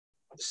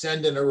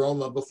send an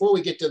aroma before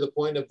we get to the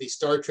point of the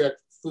Star Trek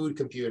food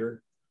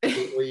computer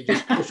where you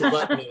just push a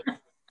button and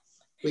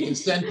we can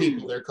send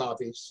people their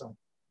coffees. So.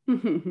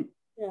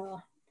 Yeah.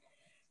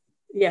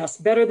 Yes,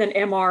 better than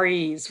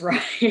MREs,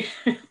 right?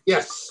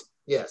 Yes.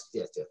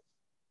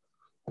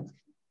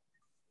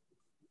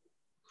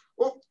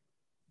 Well,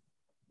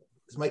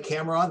 is my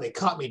camera on? They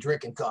caught me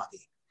drinking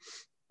coffee.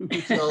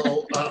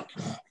 So I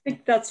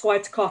think that's why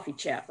it's coffee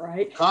chat,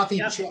 right?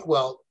 Coffee chat.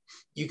 Well,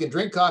 you can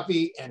drink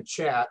coffee and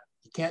chat.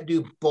 You can't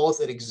do both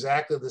at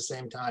exactly the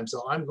same time.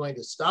 So I'm going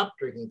to stop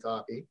drinking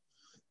coffee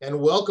and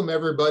welcome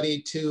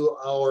everybody to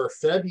our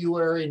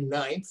February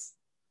 9th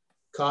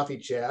coffee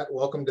chat.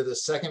 Welcome to the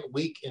second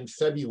week in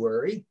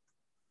February.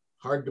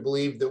 Hard to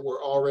believe that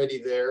we're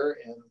already there,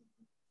 and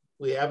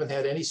we haven't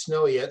had any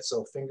snow yet,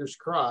 so fingers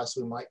crossed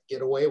we might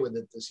get away with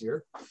it this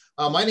year.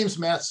 My name's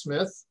Matt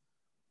Smith.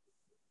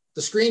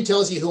 The screen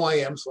tells you who I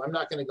am, so I'm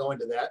not going to go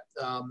into that.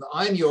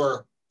 I'm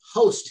your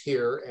host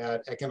here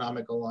at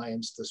Economic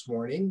Alliance this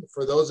morning.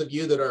 For those of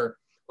you that are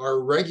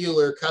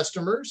regular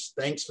customers,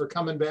 thanks for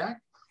coming back.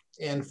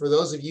 And for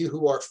those of you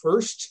who are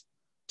first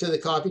to the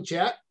coffee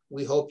chat,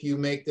 we hope you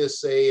make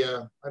this a,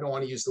 I don't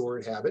want to use the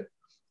word habit,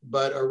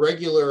 but a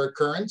regular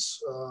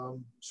occurrence.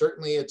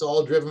 Certainly it's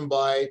all driven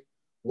by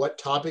what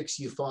topics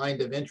you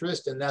find of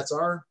interest, and that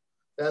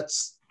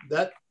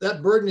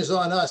burden is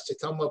on us to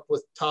come up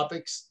with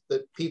topics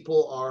that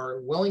people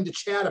are willing to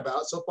chat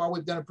about. So far,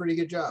 we've done a pretty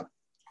good job.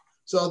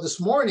 So this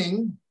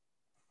morning,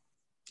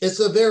 it's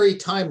a very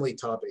timely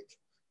topic,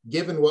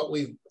 given what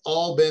we've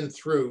all been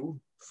through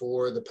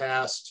for the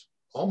past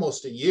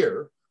almost a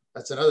year.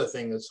 That's another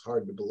thing that's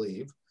hard to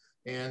believe.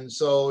 And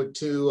so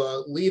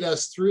to lead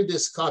us through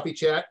this coffee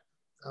chat,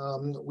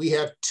 we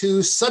have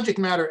two subject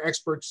matter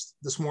experts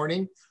this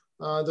morning.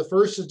 The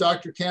first is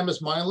Dr.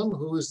 Camis Milam,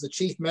 who is the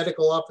Chief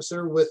Medical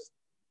Officer with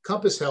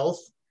Compass Health.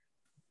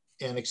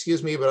 And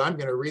excuse me, but I'm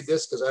going to read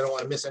this because I don't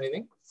want to miss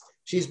anything.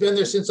 She's been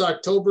there since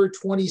October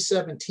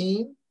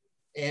 2017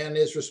 and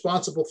is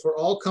responsible for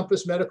all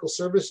Compass medical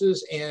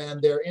services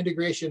and their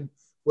integration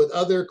with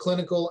other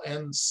clinical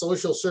and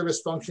social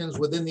service functions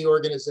within the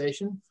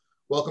organization.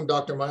 Welcome,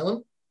 Dr.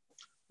 Milam.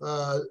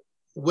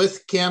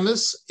 With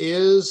Camis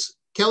is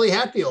Kelly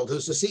Hatfield,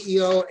 who's the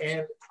CEO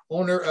and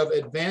owner of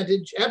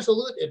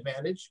Absolute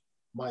Advantage,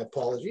 my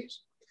apologies.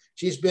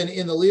 She's been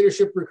in the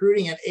leadership,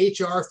 recruiting, and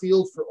HR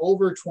field for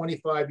over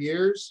 25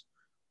 years.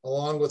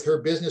 Along with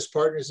her business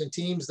partners and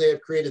teams, they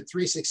have created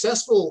 3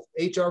 successful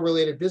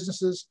HR-related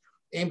businesses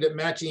aimed at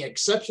matching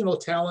exceptional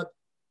talent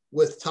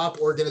with top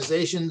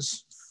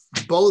organizations.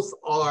 Both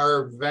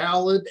are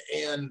valid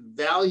and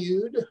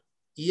valued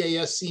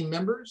EASC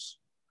members.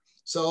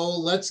 So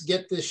let's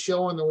get this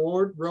show on the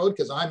road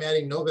because I'm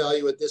adding no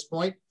value at this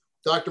point.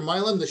 Dr.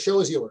 Milam, the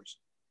show is yours.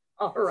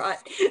 All right.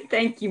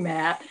 Thank you,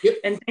 Matt. Yep.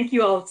 And thank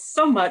you all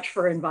so much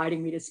for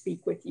inviting me to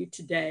speak with you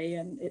today.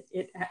 And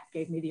it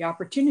gave me the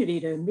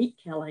opportunity to meet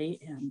Kelly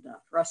and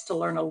for us to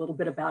learn a little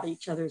bit about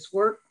each other's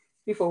work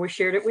before we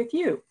shared it with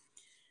you.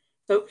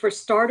 So for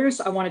starters,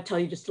 I want to tell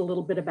you just a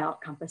little bit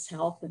about Compass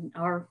Health and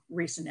our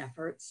recent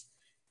efforts.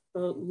 A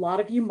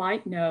lot of you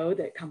might know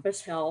that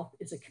Compass Health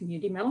is a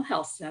community mental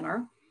health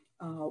center.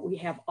 We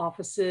have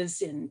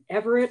offices in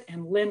Everett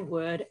and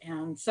Linwood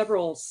and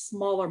several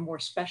smaller, more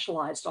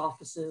specialized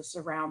offices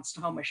around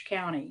Snohomish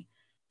County,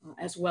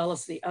 as well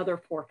as the other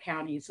 4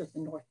 counties of the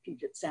North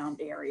Puget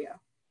Sound area.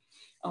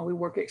 We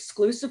work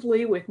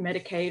exclusively with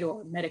Medicaid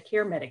or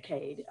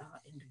Medicare/Medicaid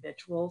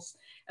individuals,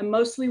 and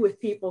mostly with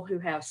people who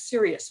have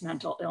serious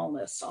mental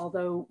illness,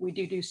 although we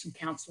do some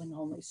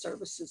counseling-only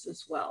services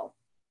as well.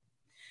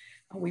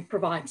 We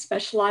provide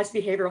specialized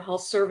behavioral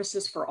health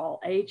services for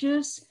all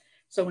ages.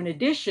 So in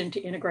addition to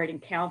integrating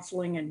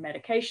counseling and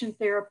medication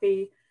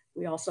therapy,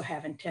 we also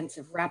have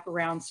intensive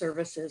wraparound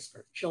services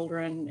for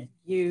children and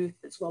youth,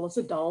 as well as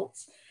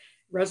adults,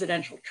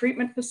 residential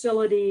treatment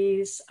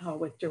facilities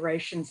with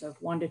durations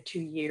of 1 to 2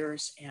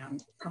 years,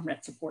 and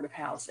permanent supportive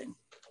housing.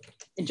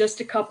 In just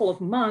a couple of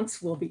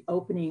months, we'll be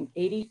opening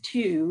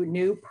 82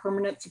 new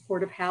permanent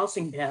supportive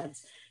housing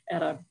beds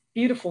at a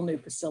beautiful new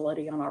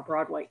facility on our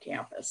Broadway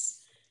campus.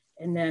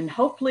 And then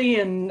hopefully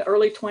in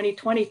early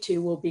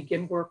 2022, we'll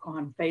begin work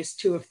on phase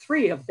 2 of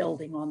 3 of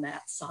building on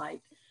that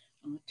site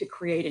to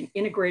create an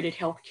integrated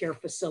healthcare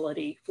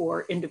facility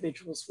for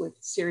individuals with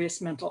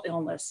serious mental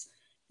illness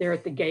there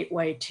at the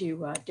gateway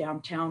to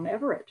downtown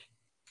Everett.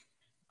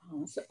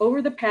 So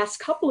over the past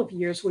couple of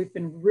years, we've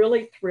been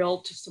really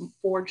thrilled to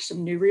forge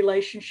some new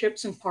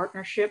relationships and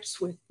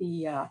partnerships with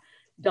the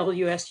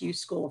WSU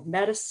School of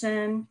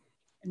Medicine,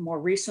 and more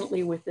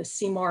recently with the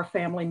Seymour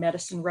Family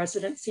Medicine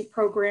Residency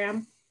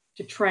Program,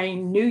 to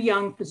train new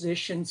young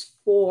physicians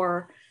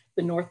for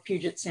the North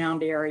Puget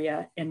Sound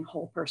area in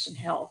whole person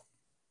health.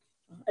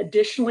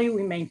 Additionally,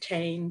 we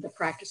maintain the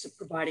practice of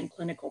providing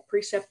clinical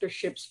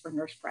preceptorships for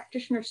nurse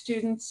practitioner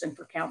students and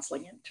for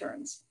counseling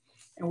interns.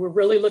 And we're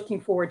really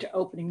looking forward to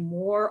opening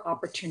more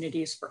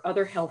opportunities for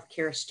other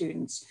healthcare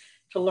students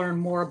to learn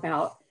more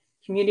about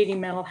community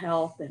mental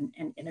health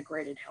and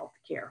integrated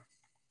healthcare.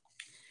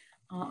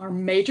 Our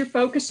major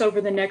focus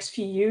over the next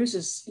few years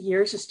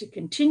is to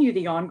continue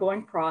the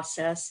ongoing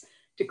process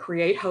to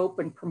create hope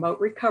and promote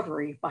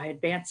recovery by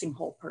advancing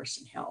whole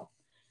person health.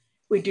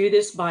 We do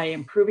this by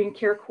improving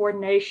care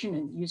coordination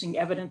and using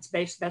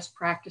evidence-based best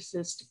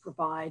practices to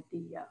provide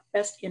the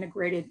best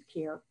integrated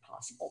care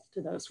possible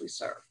to those we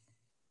serve.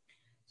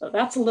 So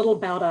that's a little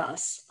about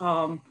us.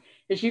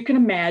 As you can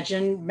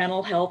imagine,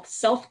 mental health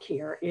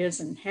self-care is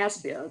and has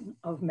been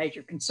of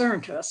major concern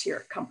to us here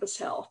at Compass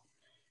Health.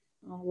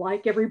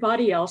 Like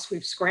everybody else,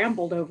 we've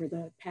scrambled over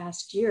the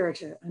past year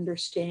to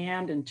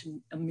understand and to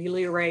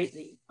ameliorate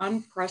the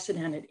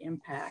unprecedented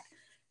impact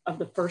of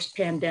the first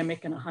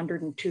pandemic in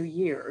 102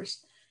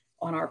 years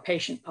on our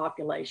patient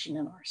population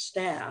and our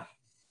staff.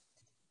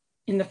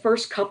 In the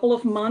first couple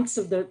of months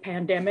of the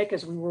pandemic,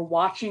 as we were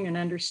watching and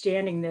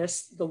understanding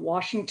this, the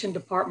Washington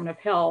Department of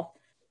Health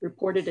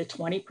reported a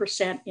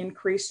 20%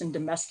 increase in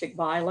domestic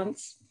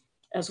violence,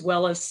 as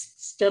well as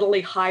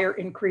steadily higher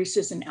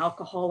increases in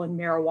alcohol and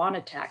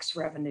marijuana tax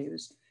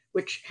revenues,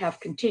 which have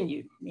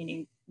continued,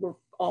 meaning we're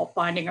all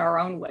finding our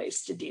own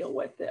ways to deal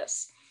with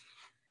this.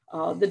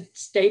 The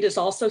state has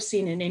also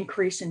seen an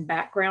increase in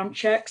background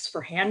checks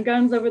for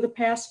handguns over the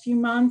past few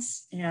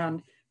months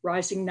and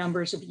rising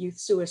numbers of youth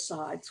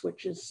suicides,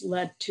 which has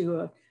led to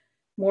a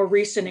more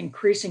recent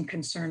increasing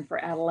concern for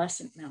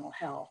adolescent mental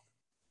health.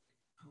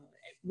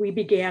 We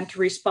began to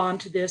respond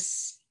to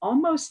this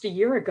almost a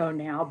year ago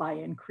now by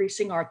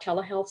increasing our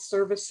telehealth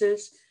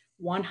services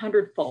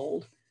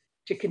 100-fold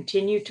to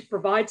continue to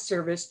provide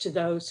service to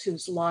those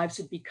whose lives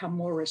had become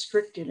more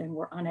restricted and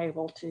were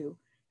unable to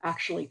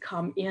actually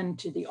come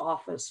into the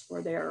office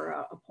for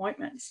their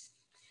appointments.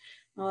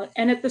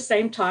 And at the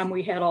same time,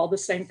 we had all the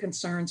same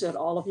concerns that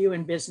all of you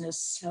in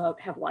business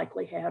have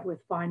likely had with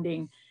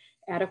finding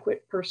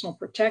adequate personal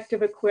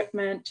protective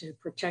equipment to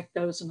protect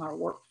those in our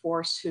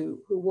workforce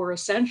who were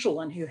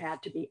essential and who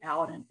had to be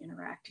out and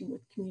interacting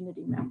with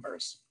community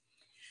members.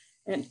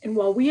 And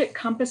while we at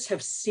Compass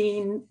have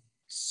seen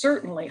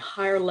certainly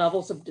higher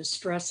levels of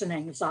distress and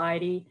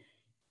anxiety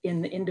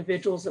in the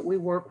individuals that we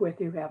work with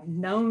who have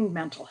known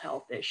mental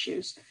health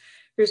issues,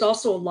 there's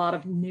also a lot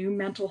of new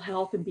mental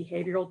health and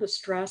behavioral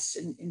distress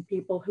in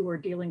people who are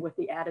dealing with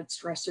the added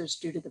stressors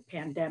due to the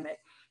pandemic.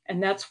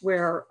 And that's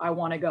where I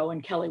want to go,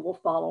 and Kelly will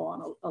follow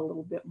on a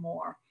little bit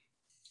more.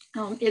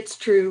 It's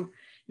true,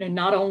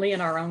 not only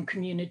in our own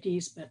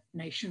communities, but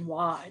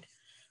nationwide.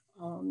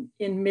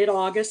 In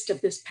mid-August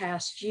of this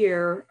past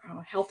year,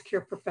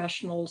 healthcare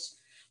professionals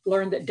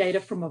learned that data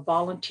from a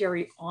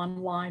voluntary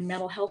online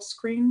mental health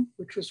screen,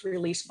 which was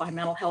released by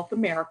Mental Health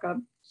America,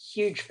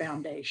 huge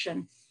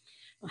foundation,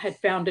 had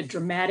found a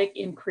dramatic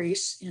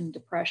increase in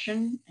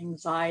depression,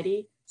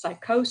 anxiety,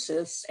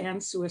 psychosis, and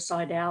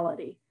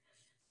suicidality.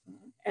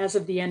 As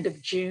of the end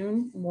of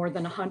June, more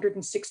than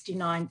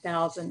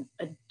 169,000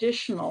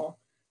 additional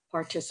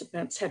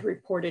participants had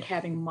reported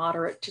having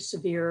moderate to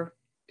severe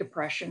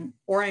depression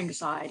or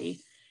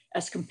anxiety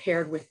as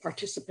compared with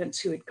participants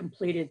who had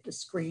completed the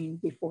screen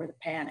before the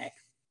panic.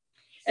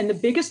 And the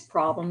biggest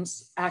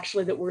problems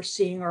actually that we're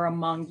seeing are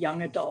among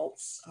young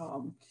adults,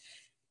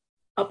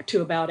 up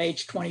to about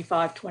age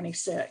 25,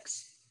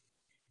 26.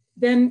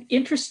 Then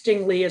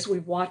interestingly, as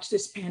we've watched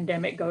this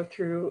pandemic go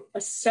through,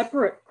 a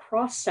separate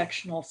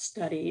cross-sectional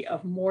study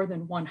of more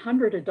than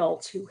 100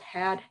 adults who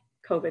had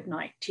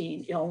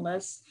COVID-19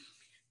 illness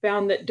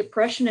found that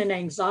depression and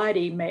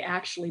anxiety may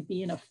actually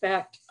be an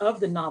effect of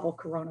the novel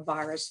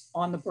coronavirus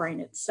on the brain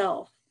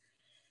itself.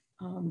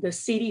 The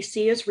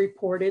CDC has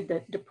reported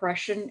that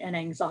depression and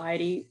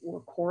anxiety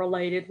were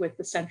correlated with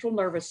the central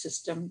nervous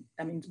system,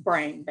 that means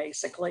brain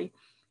basically,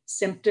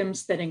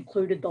 symptoms that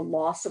included the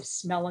loss of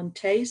smell and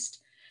taste,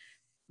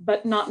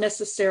 but not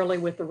necessarily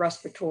with the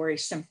respiratory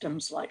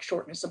symptoms like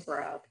shortness of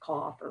breath,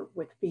 cough, or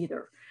with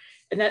fever.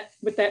 And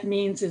what that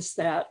means is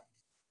that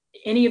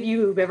any of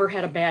you who've ever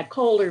had a bad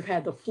cold or have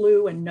had the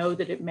flu and know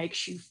that it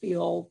makes you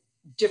feel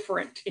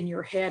different in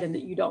your head and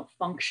that you don't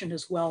function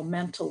as well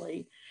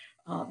mentally,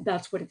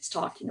 that's what it's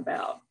talking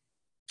about.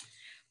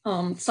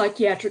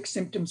 Psychiatric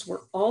symptoms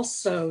were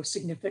also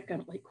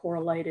significantly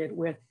correlated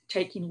with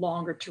taking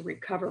longer to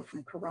recover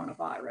from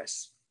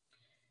coronavirus.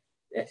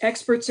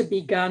 Experts have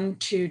begun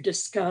to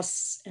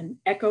discuss an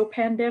echo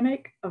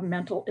pandemic of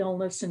mental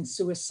illness and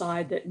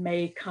suicide that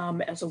may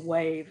come as a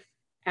wave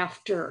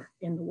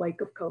in the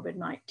wake of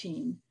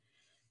COVID-19.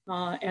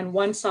 And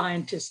one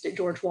scientist at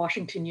George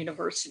Washington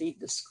University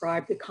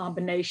described the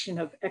combination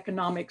of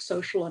economic,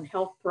 social, and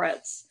health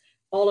threats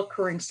all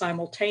occurring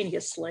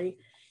simultaneously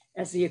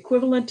as the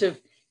equivalent of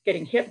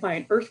getting hit by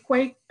an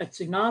earthquake, a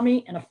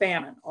tsunami, and a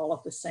famine all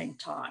at the same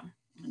time.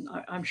 And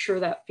I'm sure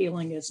that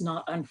feeling is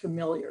not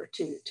unfamiliar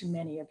to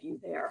many of you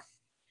there.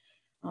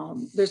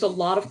 There's a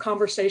lot of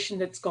conversation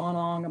that's gone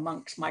on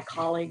amongst my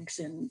colleagues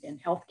in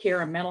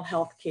healthcare and mental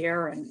health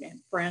care and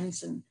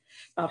friends and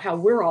about how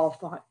we're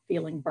all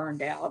feeling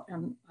burned out.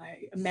 And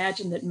I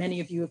imagine that many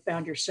of you have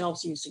found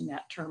yourselves using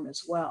that term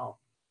as well.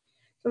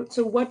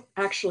 So what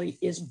actually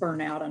is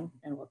burnout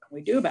and what can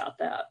we do about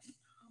that?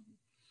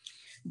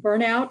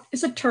 Burnout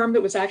is a term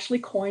that was actually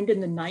coined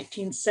in the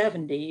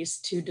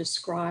 1970s to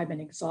describe an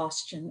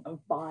exhaustion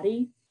of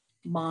body,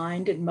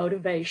 mind, and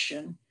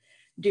motivation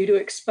due to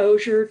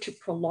exposure to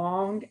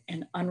prolonged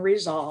and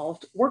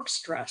unresolved work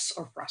stress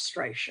or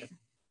frustration.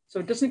 So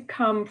it doesn't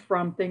come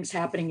from things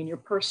happening in your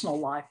personal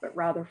life, but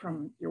rather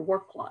from your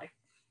work life.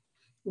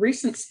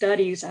 Recent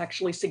studies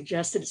actually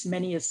suggest that as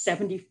many as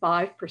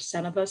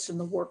 75% of us in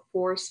the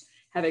workforce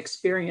have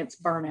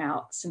experienced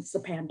burnout since the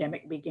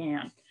pandemic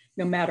began,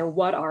 no matter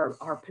what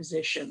our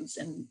positions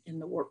in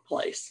the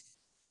workplace.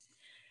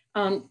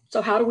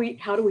 So how do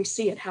we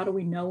see it? How do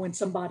we know when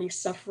somebody's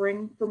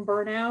suffering from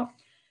burnout?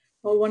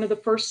 Well, one of the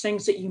first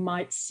things that you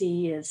might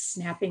see is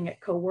snapping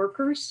at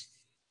coworkers,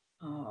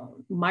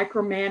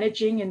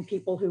 micromanaging in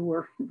people who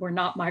were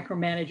not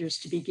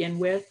micromanagers to begin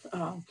with,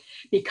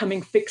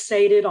 becoming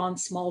fixated on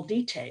small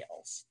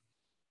details.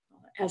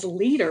 As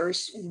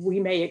leaders, we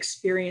may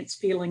experience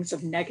feelings of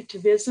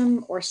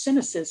negativism or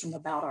cynicism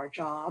about our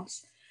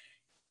jobs,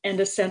 and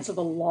a sense of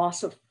a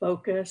loss of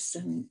focus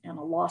and a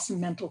loss of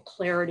mental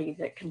clarity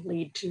that can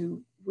lead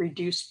to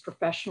reduced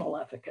professional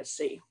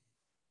efficacy.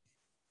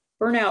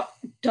 Burnout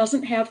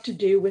doesn't have to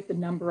do with the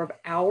number of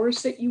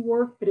hours that you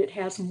work, but it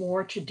has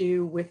more to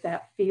do with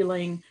that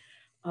feeling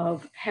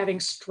of having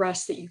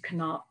stress that you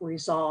cannot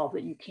resolve,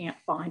 that you can't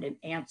find an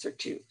answer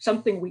to,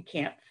 something we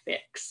can't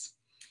fix.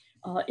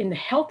 In the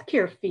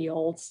healthcare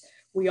fields,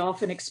 we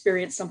often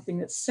experience something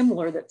that's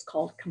similar that's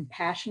called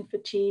compassion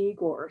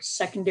fatigue or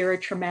secondary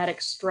traumatic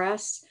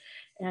stress.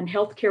 And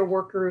healthcare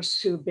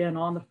workers who've been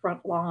on the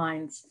front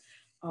lines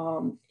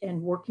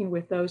and working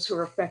with those who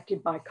are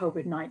affected by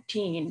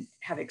COVID-19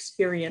 have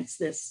experienced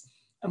this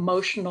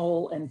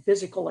emotional and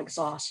physical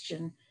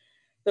exhaustion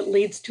that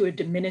leads to a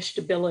diminished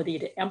ability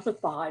to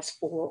empathize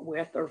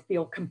with or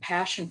feel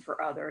compassion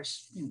for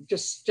others,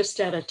 just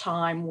at a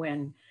time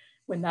when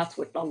that's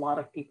what a lot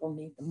of people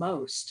need the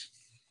most.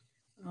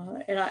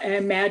 And I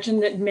imagine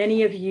that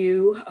many of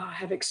you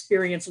have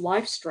experienced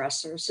life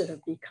stressors that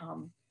have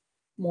become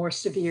more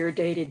severe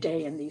day to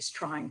day in these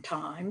trying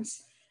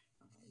times.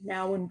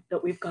 Now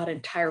that we've got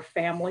entire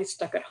families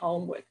stuck at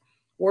home with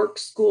work,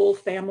 school,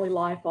 family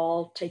life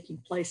all taking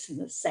place in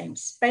the same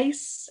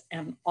space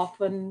and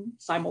often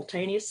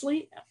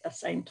simultaneously at the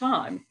same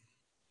time.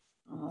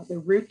 The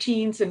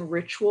routines and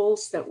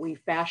rituals that we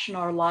fashion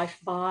our life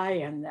by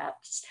and that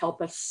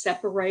help us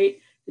separate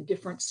the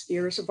different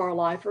spheres of our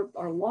life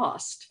are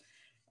lost.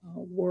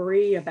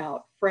 Worry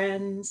about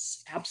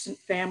friends, absent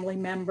family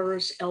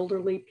members,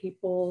 elderly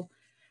people,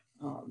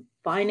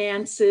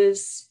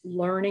 finances,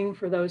 learning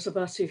for those of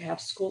us who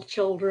have school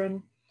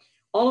children,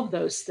 all of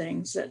those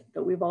things that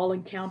we've all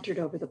encountered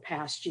over the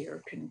past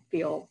year can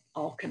feel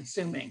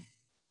all-consuming.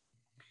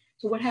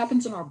 So what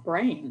happens in our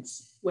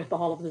brains with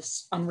all of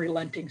this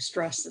unrelenting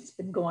stress that's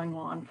been going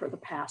on for the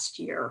past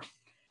year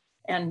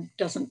and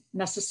doesn't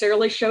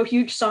necessarily show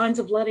huge signs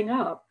of letting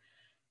up?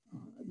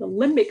 The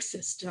limbic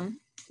system,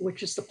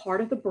 which is the part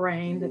of the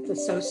brain that's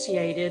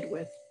associated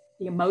with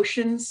the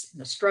emotions,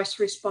 the stress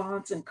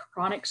response, and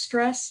chronic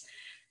stress,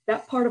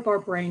 that part of our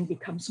brain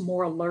becomes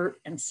more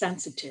alert and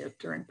sensitive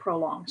during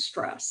prolonged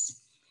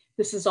stress.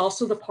 This is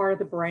also the part of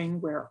the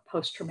brain where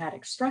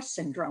post-traumatic stress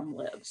syndrome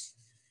lives.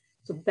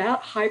 So that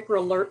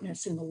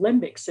hyper-alertness in the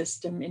limbic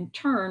system in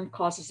turn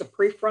causes a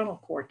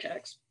prefrontal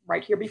cortex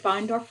right here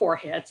behind our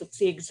foreheads. It's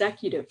the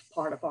executive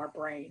part of our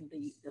brain,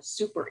 the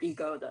super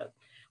ego, the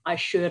I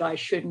should, I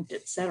shouldn't,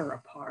 et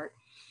cetera part.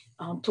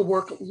 To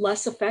work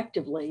less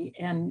effectively,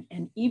 and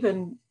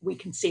even we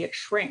can see it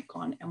shrink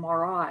on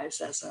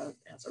MRIs as a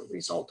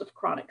result of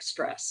chronic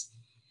stress.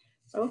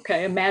 So,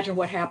 okay, imagine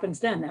what happens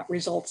then. That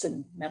results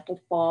in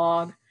mental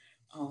fog,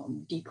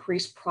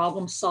 decreased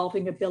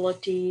problem-solving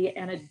ability,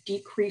 and a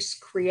decreased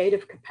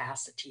creative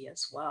capacity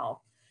as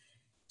well.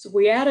 So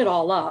we add it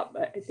all up.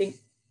 I think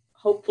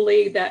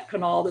hopefully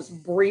this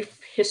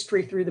brief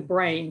history through the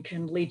brain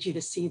can lead you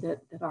to see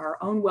that our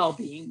own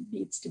well-being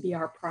needs to be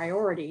our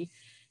priority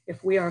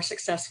if we are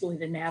successfully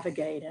to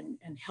navigate and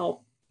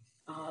help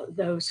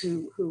those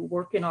who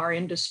work in our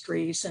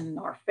industries and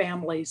our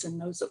families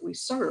and those that we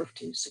serve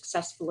to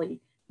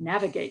successfully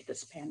navigate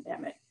this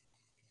pandemic.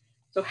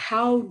 So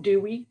how do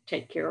we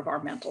take care of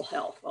our mental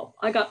health? Well,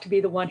 I got to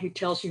be the one who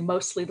tells you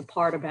mostly the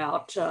part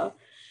about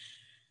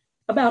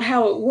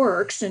how it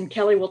works, and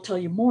Kelly will tell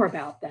you more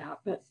about that.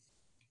 But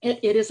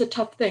it is a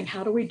tough thing.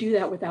 How do we do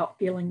that without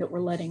feeling that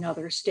we're letting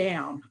others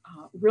down?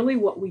 Really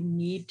what we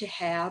need to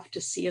have to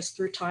see us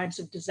through times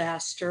of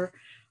disaster,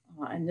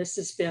 and this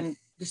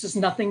is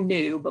nothing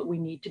new, but we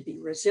need to be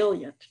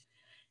resilient.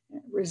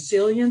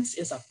 Resilience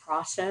is a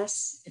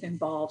process. It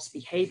involves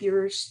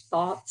behaviors,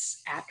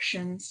 thoughts,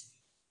 actions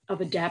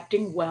of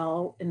adapting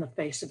well in the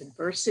face of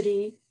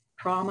adversity,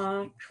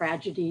 trauma,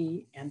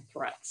 tragedy, and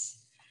threats.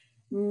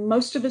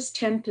 Most of us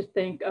tend to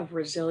think of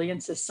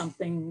resilience as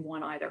something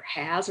one either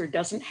has or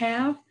doesn't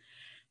have,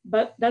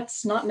 but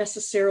that's not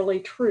necessarily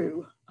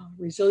true.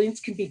 Resilience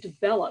can be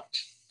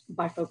developed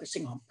by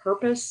focusing on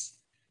purpose,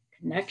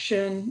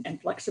 connection,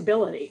 and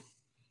flexibility.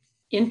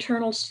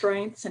 Internal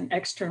strengths and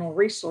external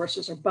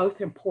resources are both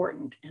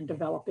important in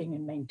developing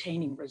and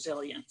maintaining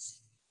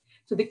resilience.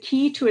 So the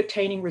key to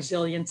attaining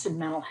resilience in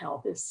mental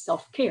health is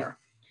self-care.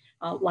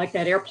 Like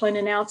that airplane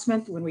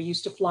announcement when we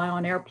used to fly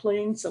on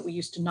airplanes that we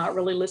used to not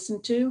really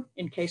listen to.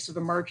 In case of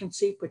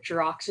emergency, put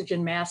your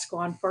oxygen mask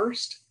on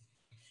first.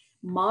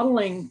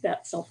 Modeling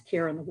that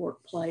self-care in the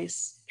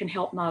workplace can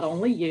help not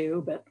only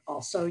you, but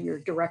also your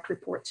direct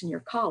reports and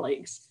your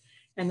colleagues.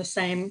 And the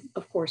same,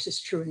 of course,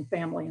 is true in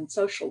family and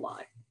social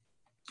life.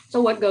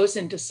 So what goes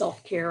into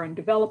self-care and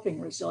developing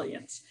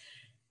resilience?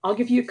 I'll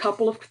give you a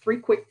couple of 3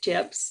 quick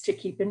tips to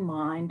keep in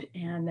mind,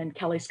 and then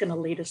Kelly's going to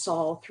lead us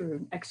all through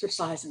an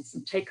exercise and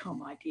some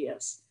take-home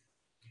ideas.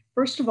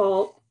 First of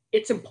all,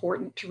 it's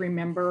important to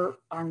remember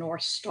our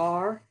North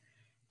Star.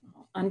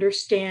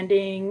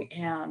 Understanding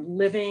and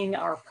living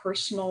our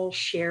personal,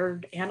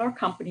 shared, and our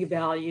company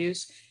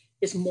values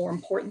is more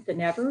important than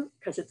ever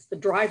because it's the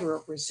driver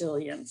of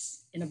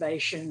resilience,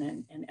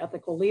 innovation, and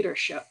ethical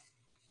leadership.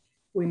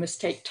 We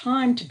must take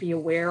time to be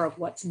aware of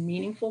what's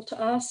meaningful to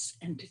us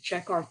and to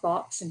check our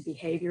thoughts and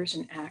behaviors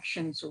and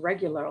actions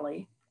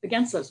regularly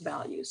against those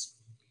values.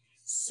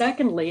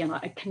 Secondly, and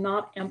I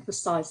cannot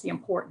emphasize the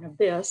importance of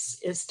this,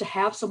 is to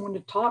have someone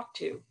to talk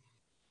to.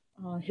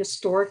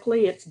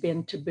 Historically, it's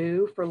been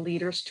taboo for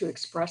leaders to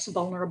express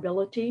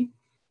vulnerability,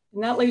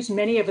 and that leaves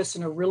many of us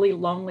in a really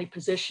lonely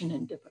position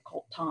in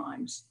difficult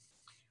times.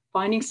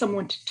 Finding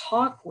someone to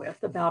talk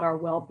with about our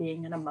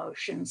well-being and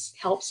emotions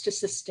helps to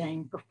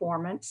sustain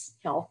performance,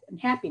 health, and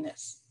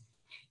happiness.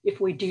 If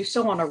we do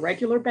so on a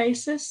regular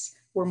basis,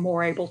 we're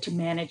more able to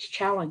manage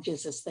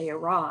challenges as they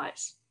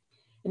arise.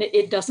 And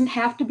it doesn't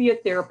have to be a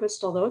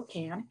therapist, although it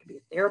can. It could be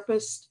a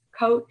therapist,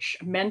 coach,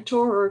 a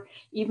mentor, or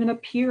even a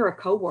peer, a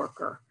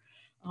coworker.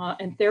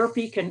 And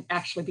therapy can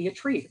actually be a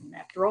treat. And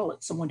after all,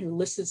 it's someone who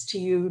listens to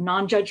you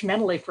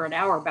non-judgmentally for an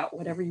hour about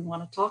whatever you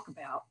want to talk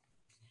about.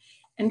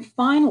 And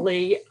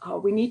finally,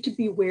 we need to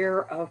be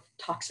aware of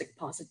toxic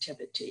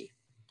positivity.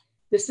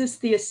 This is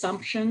the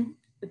assumption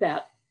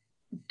that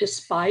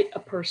despite a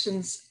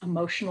person's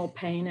emotional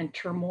pain and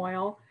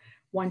turmoil,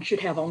 one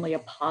should have only a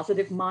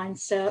positive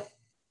mindset.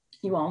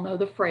 You all know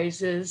the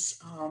phrases,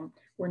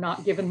 we're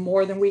not given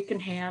more than we can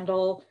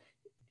handle,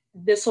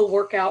 this will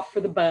work out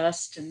for the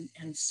best,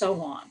 and so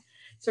on.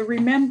 So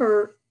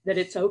remember that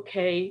it's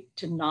okay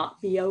to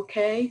not be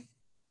okay.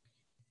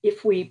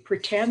 If we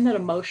pretend that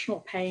emotional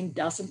pain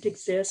doesn't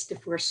exist,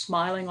 if we're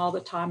smiling all the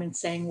time and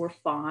saying we're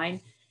fine,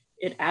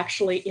 it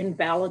actually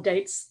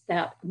invalidates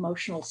that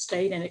emotional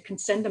state, and it can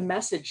send a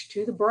message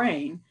to the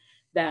brain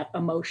that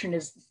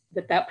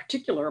that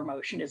particular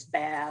emotion is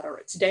bad or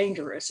it's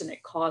dangerous, and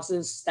it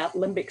causes that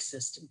limbic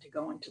system to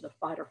go into the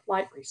fight or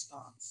flight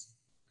response.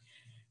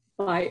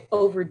 By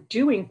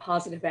overdoing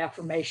positive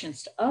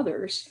affirmations to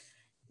others,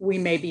 we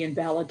may be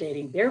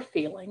invalidating their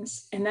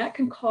feelings, and that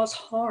can cause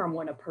harm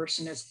when a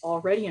person is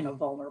already in a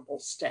vulnerable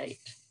state.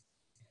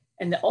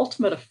 And the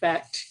ultimate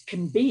effect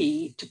can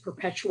be to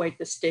perpetuate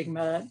the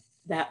stigma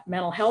that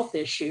mental health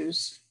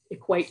issues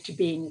equate to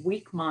being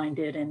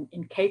weak-minded and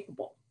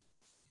incapable.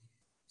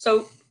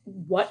 So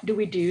what do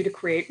we do to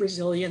create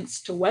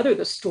resilience to weather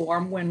the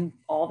storm when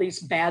all these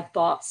bad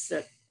thoughts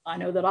that I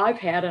know that I've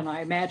had, and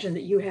I imagine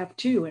that you have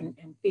too, and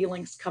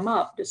feelings come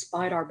up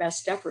despite our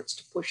best efforts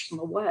to push them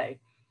away?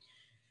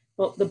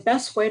 Well, the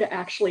best way to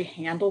actually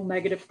handle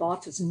negative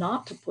thoughts is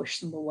not to push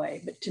them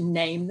away, but to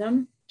name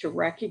them, to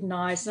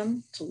recognize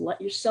them, to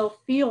let yourself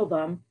feel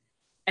them,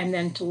 and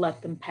then to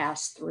let them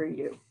pass through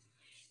you.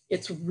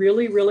 It's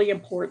really, really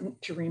important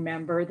to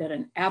remember that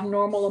an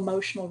abnormal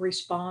emotional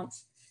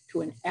response to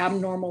an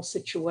abnormal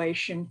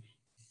situation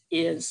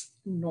is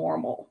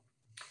normal.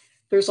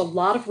 There's a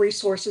lot of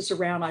resources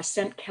around. I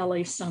sent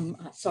Katie some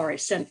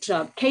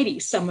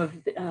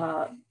of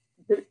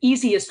the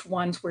easiest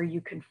ones where you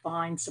can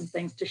find some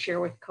things to share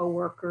with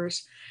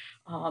coworkers.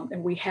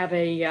 And we have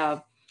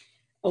a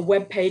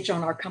webpage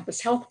on our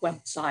Compass Health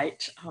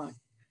website,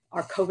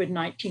 our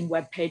COVID-19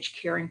 webpage,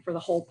 Caring for the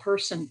Whole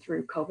Person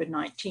Through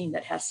COVID-19,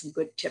 that has some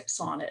good tips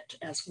on it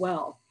as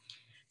well.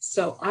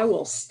 So I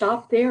will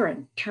stop there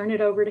and turn it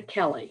over to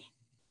Kelly.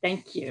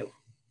 Thank you.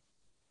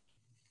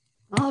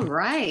 All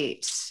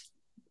right.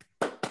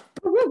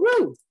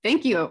 Woo-woo-woo.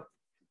 Thank you.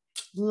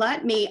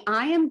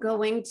 I am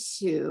going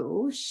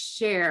to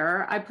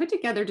share, I put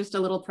together just a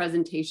little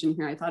presentation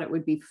here. I thought it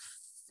would be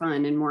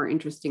fun and more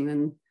interesting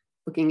than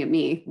looking at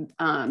me.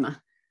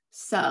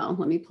 So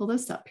let me pull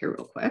this up here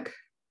real quick.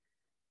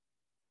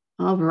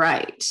 All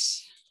right.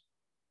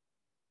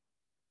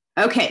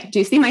 Okay, do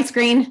you see my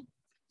screen?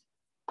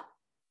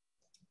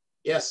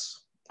 Yes.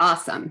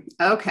 Awesome.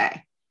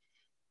 Okay.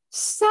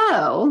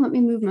 So let me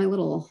move my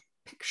little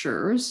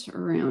pictures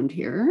around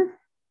here.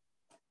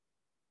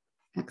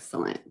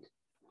 Excellent.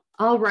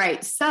 All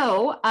right.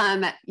 So,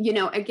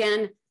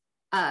 again,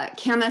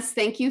 Camus,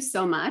 thank you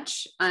so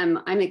much. I'm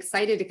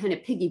excited to kind of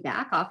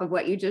piggyback off of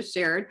what you just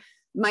shared.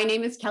 My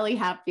name is Kelly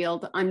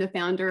Hatfield. I'm the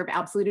founder of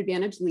Absolute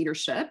Advantage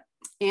Leadership.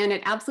 And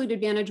at Absolute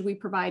Advantage, we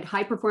provide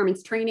high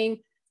performance training,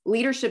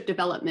 leadership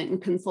development,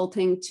 and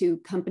consulting to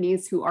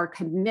companies who are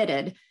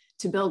committed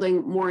to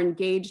building more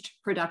engaged,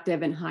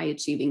 productive, and high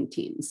achieving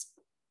teams.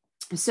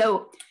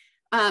 So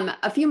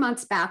a few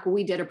months back,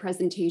 we did a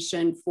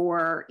presentation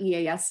for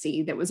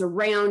EASC that was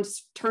around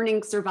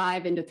turning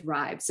survive into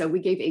thrive. So we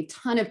gave a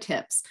ton of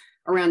tips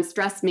around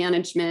stress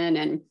management,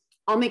 and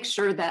I'll make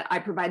sure that I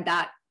provide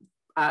that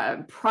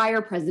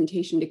prior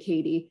presentation to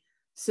Katie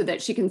so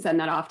that she can send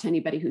that off to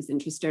anybody who's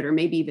interested, or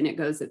maybe even it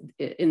goes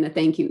in the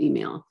thank you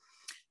email.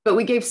 But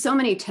we gave so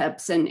many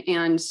tips, and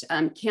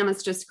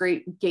Camus just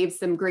gave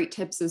some great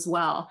tips as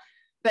well.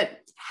 But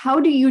how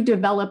do you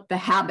develop the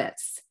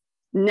habits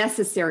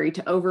necessary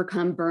to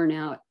overcome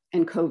burnout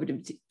and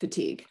COVID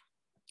fatigue?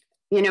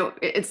 You know,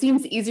 it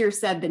seems easier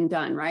said than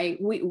done,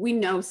 right? We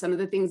know some of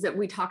the things that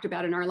we talked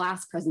about in our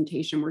last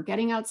presentation. We're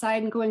getting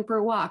outside and going for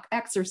a walk,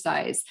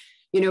 exercise,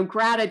 you know,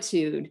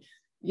 gratitude,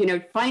 you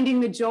know, finding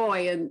the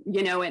joy, and,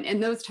 you know,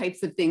 and those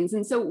types of things.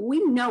 And so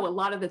we know a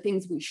lot of the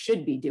things we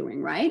should be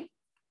doing, right?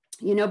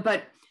 You know,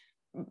 but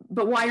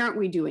why aren't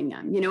we doing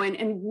them? You know,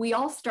 and we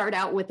all start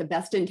out with the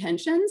best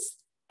intentions,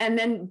 and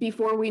then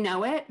before we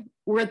know it,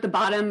 we're at the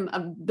bottom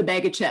of the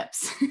bag of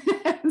chips,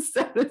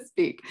 so to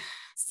speak.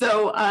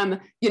 So,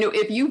 you know,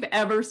 if you've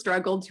ever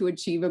struggled to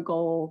achieve a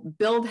goal,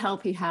 build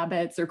healthy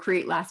habits, or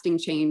create lasting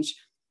change,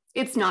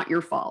 it's not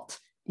your fault,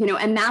 you know,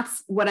 and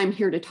that's what I'm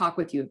here to talk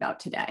with you about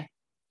today.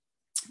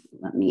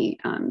 Let me,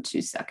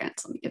 2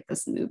 seconds, let me get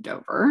this moved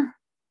over.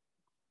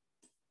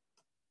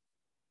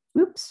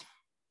 Oops.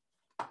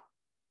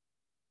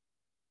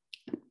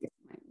 Get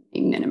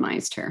my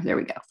minimized here, there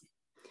we go.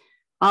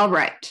 All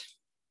right,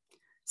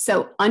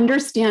 so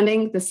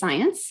understanding the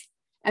science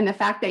and the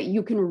fact that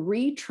you can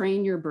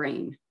retrain your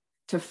brain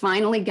to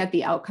finally get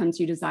the outcomes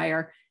you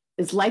desire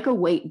is like a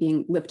weight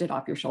being lifted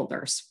off your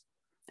shoulders.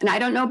 And I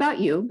don't know about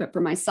you, but for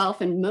myself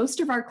and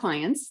most of our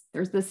clients,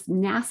 there's this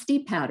nasty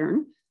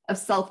pattern of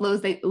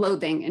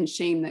self-loathing and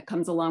shame that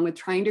comes along with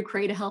trying to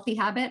create a healthy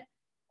habit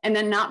and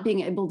then not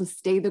being able to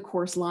stay the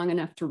course long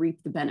enough to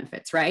reap the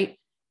benefits, right?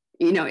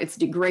 You know, it's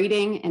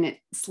degrading, and it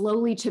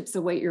slowly chips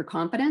away at your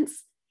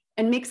confidence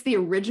and makes the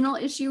original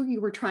issue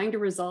you were trying to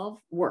resolve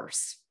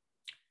worse.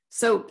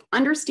 So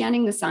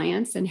understanding the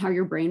science and how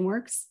your brain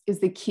works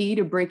is the key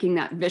to breaking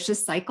that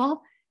vicious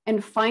cycle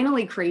and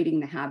finally creating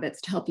the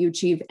habits to help you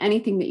achieve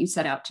anything that you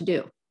set out to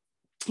do.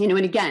 You know,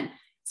 and again,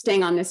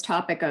 staying on this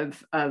topic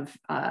of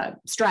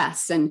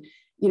stress and,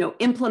 you know,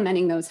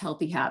 implementing those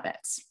healthy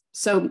habits.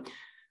 So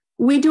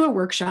we do a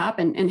workshop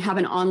and have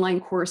an online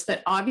course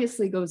that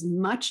obviously goes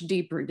much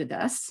deeper into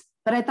this,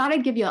 but I thought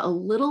I'd give you a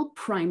little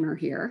primer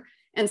here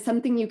and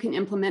something you can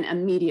implement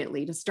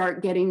immediately to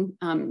start getting,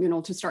 you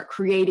know, to start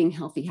creating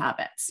healthy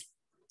habits.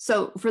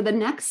 So for the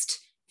next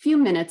few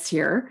minutes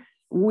here,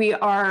 we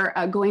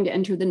are going to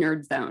enter the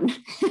nerd zone.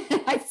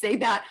 I say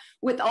that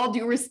with all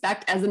due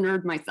respect as a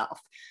nerd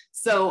myself.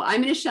 So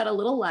I'm going to shed a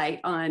little light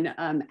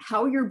on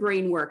how your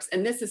brain works.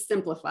 And this is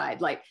simplified.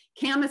 Like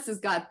Camus has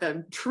got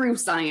the true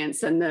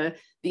science and the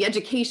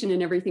education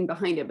and everything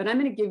behind it. But I'm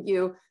going to give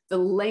you the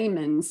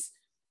layman's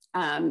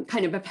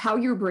kind of how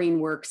your brain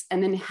works,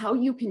 and then how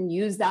you can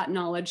use that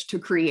knowledge to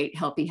create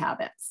healthy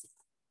habits.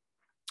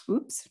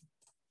 Oops,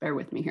 bear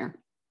with me here.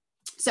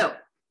 So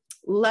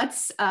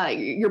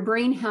your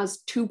brain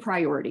has 2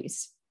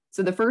 priorities.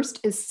 So the first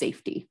is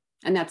safety,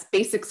 and that's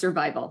basic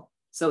survival.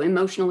 So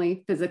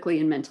emotionally, physically,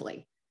 and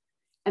mentally.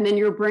 And then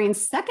your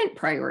brain's second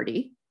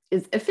priority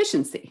is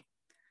efficiency.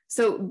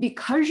 So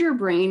because your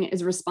brain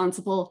is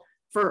responsible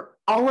for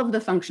all of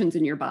the functions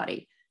in your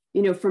body,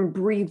 you know, from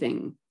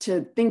breathing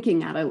to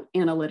thinking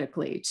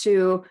analytically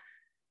to,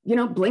 you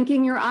know,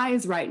 blinking your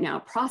eyes right now,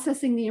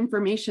 processing the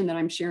information that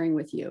I'm sharing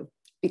with you.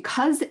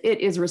 Because it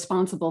is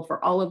responsible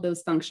for all of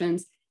those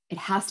functions, it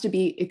has to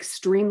be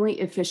extremely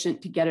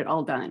efficient to get it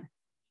all done.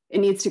 It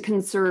needs to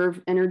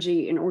conserve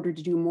energy in order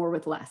to do more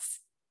with less.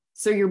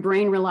 So your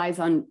brain relies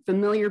on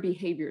familiar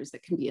behaviors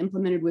that can be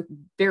implemented with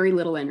very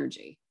little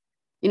energy.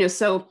 You know,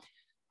 so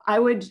I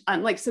would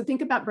so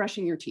think about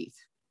brushing your teeth.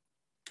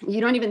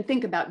 You don't even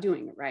think about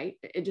doing it, right?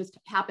 It just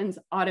happens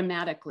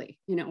automatically,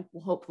 you know,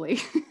 well, hopefully,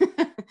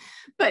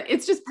 but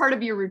it's just part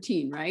of your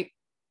routine, right?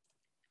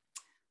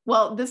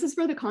 Well, this is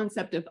where the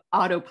concept of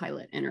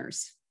autopilot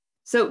enters.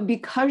 So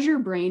because your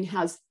brain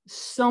has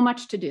so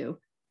much to do,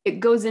 it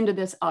goes into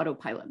this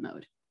autopilot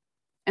mode.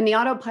 And the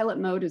autopilot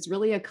mode is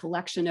really a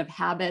collection of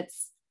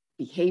habits,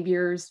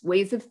 behaviors,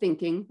 ways of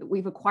thinking that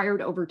we've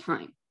acquired over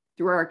time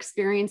through our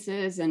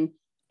experiences and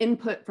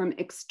input from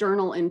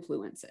external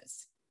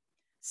influences.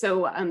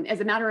 So as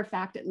a matter of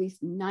fact, at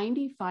least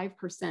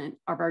 95%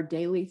 of our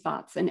daily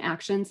thoughts and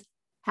actions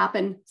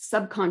happen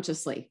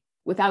subconsciously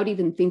without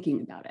even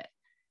thinking about it.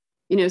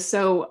 You know,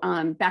 so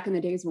back in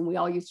the days when we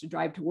all used to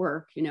drive to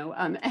work, you know,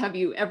 have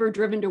you ever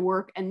driven to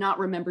work and not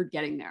remembered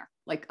getting there?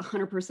 Like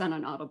 100%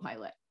 on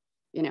autopilot?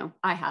 You know,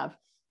 I have.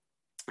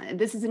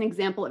 This is an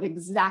example of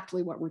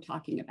exactly what we're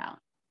talking about.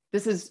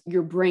 This is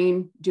your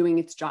brain doing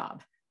its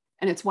job.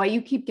 And it's why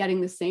you keep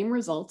getting the same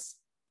results,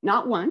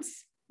 not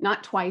once,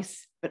 not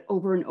twice, but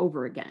over and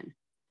over again.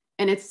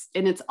 And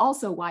it's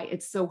also why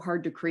it's so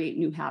hard to create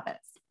new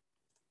habits.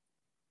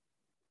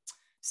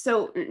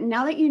 So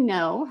now that you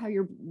know how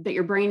that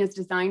your brain is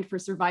designed for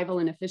survival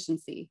and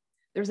efficiency,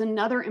 there's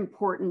another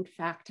important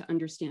fact to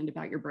understand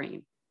about your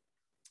brain.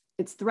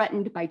 It's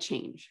threatened by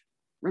change.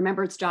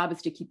 Remember, its job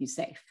is to keep you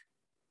safe.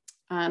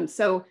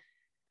 So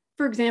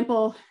for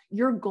example,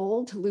 your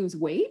goal to lose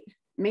weight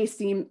may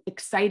seem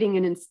exciting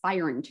and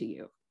inspiring to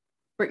you,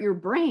 but your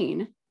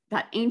brain,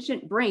 that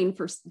ancient brain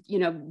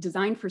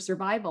designed for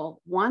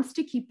survival, wants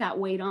to keep that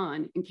weight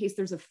on in case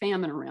there's a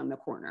famine around the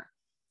corner.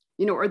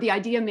 Or the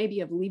idea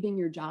maybe of leaving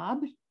your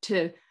job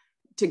to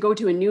go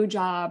to a new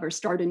job or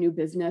start a new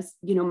business,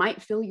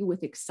 might fill you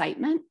with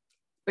excitement,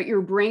 but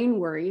your brain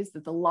worries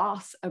that the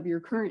loss of your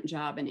current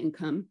job and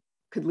income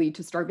could lead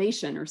to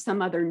starvation or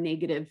some other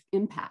negative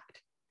impact.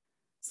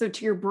 So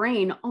to your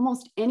brain,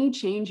 almost any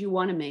change you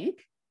want to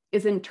make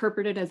is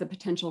interpreted as a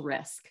potential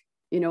risk,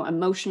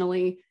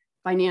 emotionally,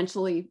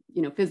 financially,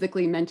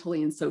 physically,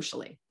 mentally, and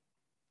socially.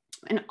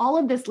 And all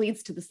of this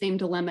leads to the same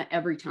dilemma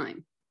every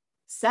time.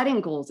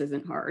 Setting goals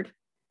isn't hard.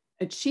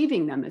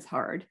 Achieving them is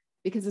hard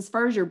because as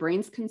far as your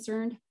brain's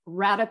concerned,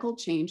 radical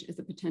change is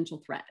a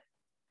potential threat.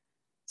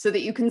 So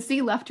that you can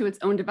see left to its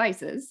own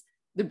devices,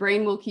 the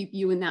brain will keep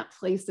you in that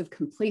place of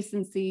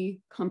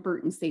complacency,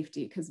 comfort, and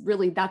safety, because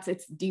really that's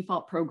its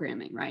default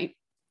programming, right?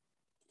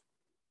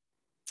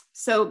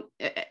 So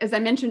as I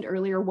mentioned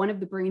earlier, one of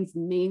the brain's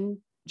main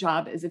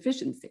job is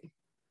efficiency.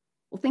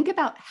 Well, think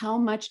about how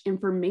much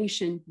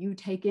information you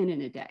take in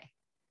a day.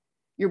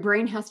 Your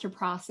brain has to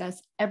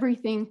process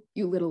everything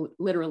you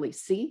literally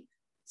see.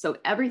 So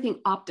everything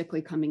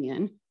optically coming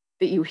in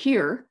that you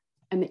hear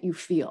and that you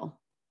feel.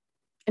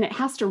 And it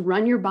has to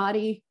run your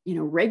body,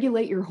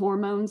 regulate your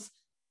hormones,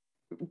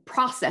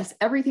 process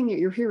everything that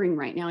you're hearing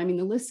right now. I mean,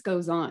 the list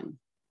goes on.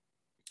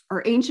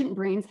 Our ancient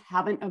brains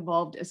haven't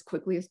evolved as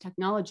quickly as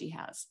technology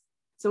has.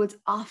 So it's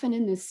often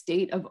in this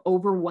state of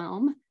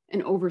overwhelm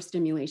and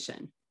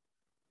overstimulation.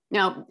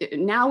 Now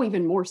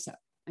even more so.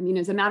 I mean,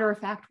 as a matter of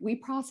fact, we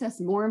process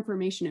more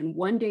information in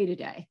one day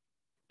today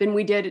than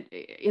we did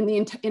in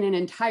an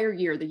entire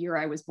year, the year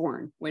I was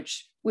born,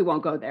 which we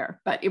won't go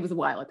there, but it was a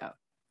while ago.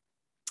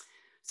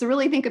 So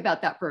really think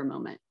about that for a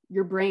moment.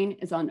 Your brain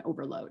is on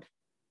overload.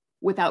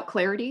 Without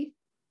clarity,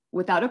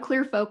 without a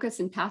clear focus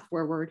and path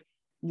forward,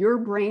 your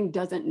brain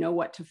doesn't know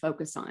what to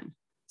focus on.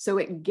 So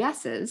it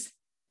guesses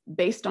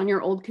based on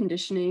your old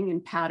conditioning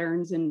and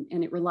patterns, and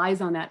it relies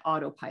on that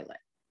autopilot.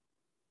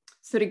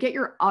 So to get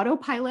your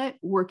autopilot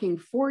working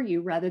for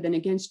you rather than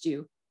against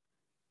you,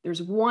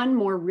 there's one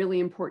more really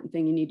important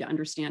thing you need to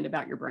understand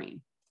about your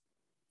brain.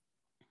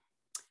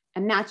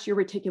 And that's your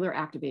reticular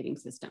activating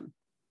system.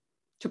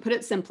 To put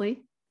it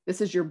simply,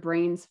 this is your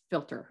brain's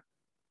filter.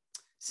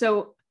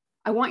 So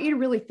I want you to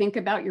really think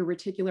about your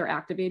reticular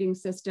activating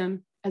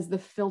system as the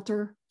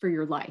filter for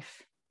your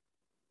life.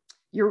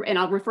 And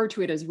I'll refer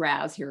to it as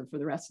RAS here for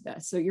the rest of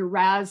this. So your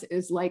RAS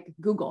is like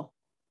Google.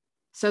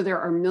 So there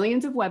are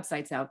millions of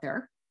websites out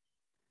there,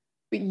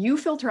 but you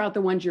filter out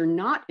the ones you're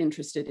not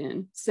interested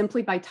in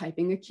simply by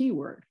typing a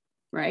keyword,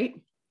 right?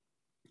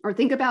 Or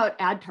think about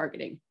ad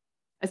targeting.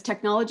 As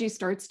technology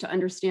starts to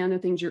understand the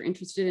things you're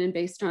interested in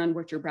based on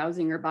what you're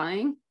browsing or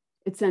buying,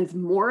 it sends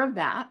more of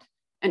that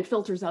and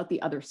filters out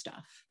the other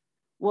stuff.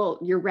 Well,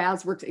 your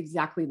RAS works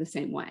exactly the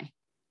same way.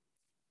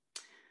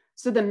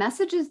 So the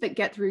messages that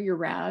get through your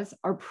RAS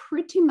are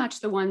pretty much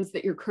the ones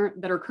that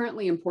are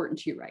currently important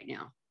to you right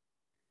now.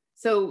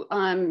 So,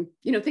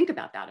 think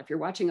about that. If you're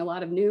watching a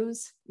lot of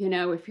news,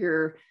 if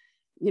you're,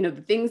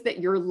 the things that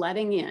you're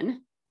letting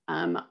in,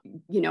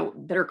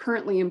 that are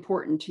currently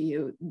important to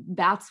you,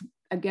 that's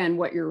again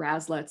what your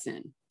RAS lets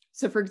in.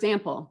 So, for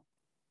example,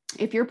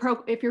 if you're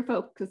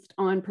focused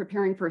on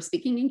preparing for a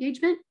speaking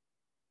engagement,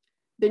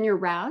 then your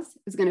RAS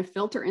is going to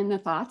filter in the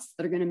thoughts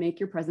that are going to make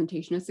your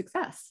presentation a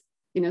success,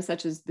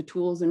 such as the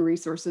tools and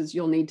resources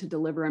you'll need to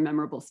deliver a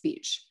memorable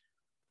speech.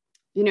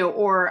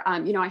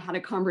 I had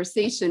a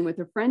conversation with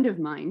a friend of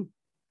mine,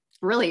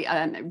 really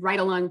right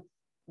along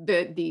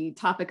the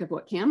topic of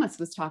what Camus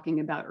was talking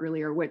about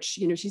earlier, which,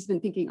 she's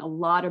been thinking a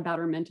lot about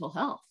her mental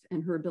health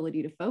and her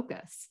ability to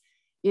focus,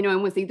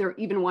 and was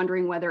even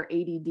wondering whether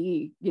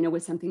ADD,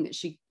 was something that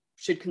she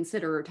should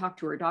consider or talk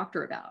to her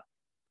doctor about.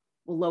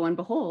 Well, lo and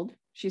behold,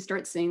 she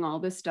starts seeing all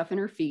this stuff in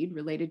her feed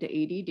related to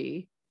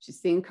ADD. She's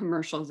seeing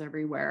commercials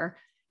everywhere.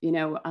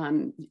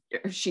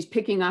 She's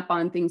picking up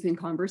on things in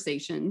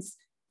conversations.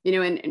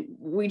 And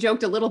we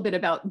joked a little bit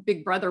about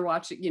Big Brother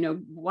watching,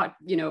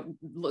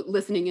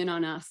 listening in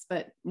on us,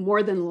 but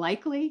more than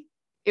likely,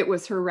 it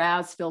was her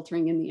RAS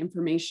filtering in the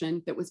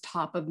information that was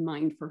top of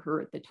mind for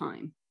her at the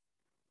time.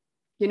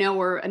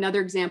 Or another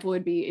example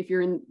would be if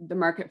you're in the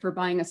market for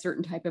buying a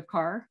certain type of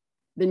car,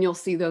 then you'll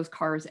see those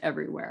cars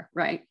everywhere,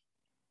 right?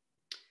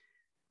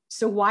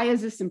 So why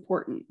is this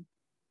important?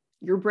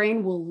 Your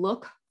brain will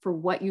look for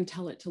what you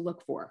tell it to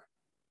look for.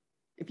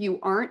 If you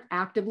aren't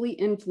actively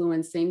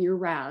influencing your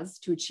RAS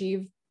to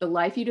achieve the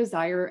life you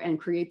desire and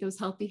create those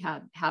healthy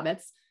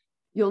habits,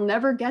 you'll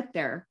never get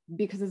there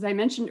because, as I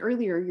mentioned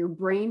earlier, your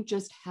brain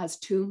just has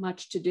too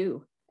much to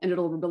do and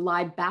it'll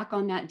rely back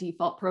on that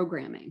default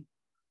programming,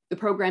 the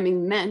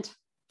programming meant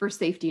for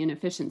safety and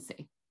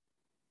efficiency.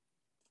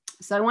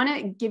 So I want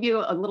to give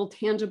you a little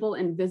tangible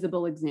and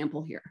visible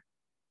example here.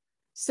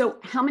 So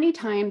how many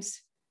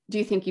times do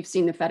you think you've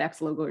seen the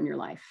FedEx logo in your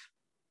life?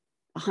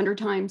 100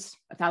 times,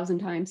 1,000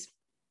 times?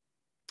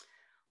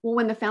 Well,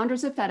 when the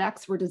founders of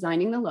FedEx were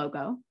designing the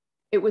logo,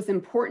 it was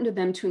important to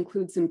them to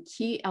include some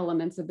key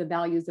elements of the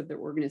values of their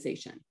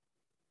organization.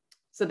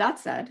 So that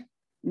said,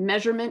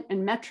 measurement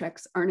and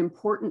metrics are an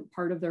important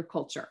part of their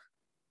culture.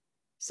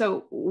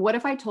 So what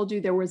if I told you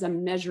there was a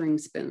measuring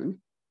spoon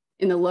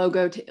in the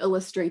logo to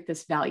illustrate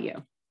this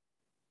value?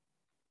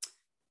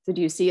 So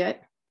do you see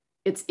it?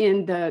 It's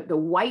in the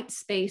white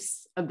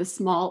space of the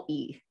small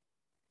e,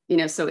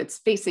 so it's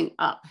facing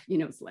up,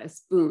 it's like a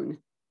spoon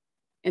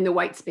in the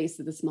white space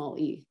of the small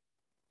e.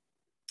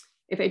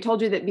 If I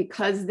told you that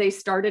because they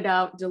started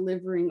out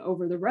delivering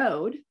over the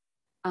road,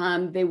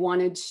 they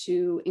wanted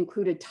to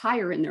include a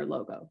tire in their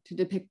logo to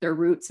depict their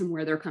roots and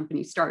where their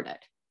company started.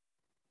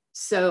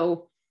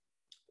 So,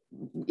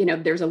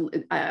 there's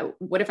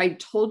what if I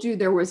told you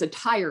there was a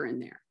tire in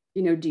there?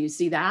 Do you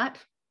see that?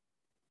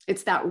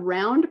 It's that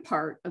round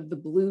part of the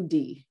blue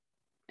D.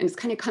 And it's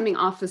kind of coming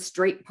off the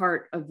straight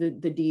part of the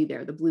D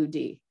there, the blue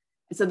D.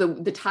 And so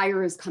the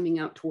tire is coming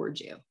out towards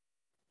you.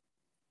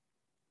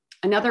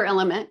 Another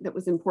element that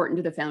was important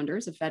to the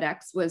founders of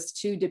FedEx was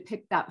to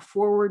depict that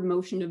forward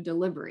motion of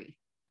delivery.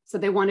 So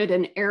they wanted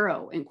an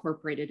arrow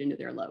incorporated into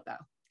their logo.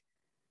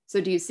 So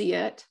do you see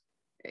it?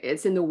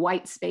 It's in the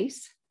white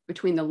space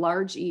between the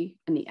large E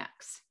and the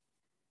X.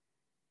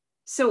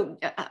 So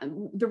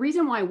the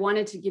reason why I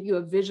wanted to give you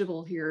a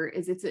visual here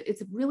is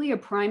it's really a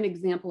prime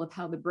example of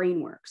how the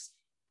brain works.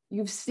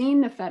 You've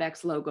seen the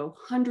FedEx logo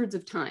hundreds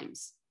of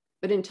times,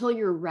 but until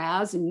your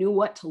RAS knew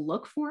what to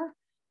look for,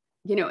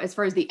 as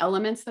far as the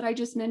elements that I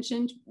just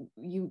mentioned,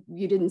 you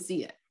didn't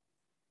see it.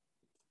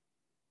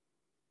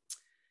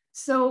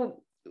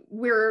 So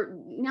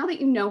now that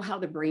you know how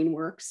the brain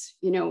works,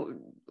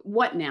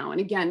 what now?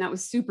 And again, that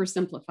was super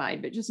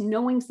simplified, but just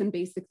knowing some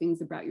basic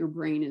things about your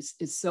brain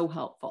is so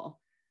helpful.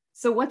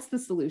 So what's the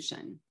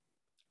solution?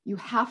 You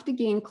have to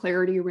gain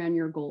clarity around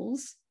your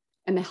goals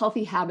and the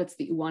healthy habits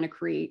that you want to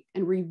create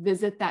and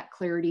revisit that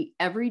clarity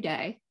every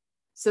day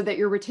so that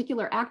your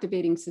reticular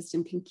activating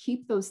system can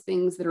keep those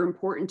things that are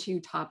important to you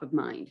top of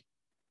mind,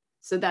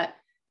 so that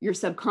your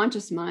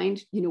subconscious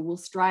mind, will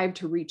strive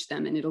to reach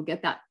them, and it'll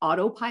get that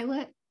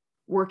autopilot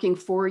working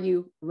for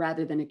you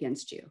rather than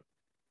against you.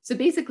 So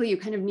basically, you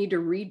kind of need to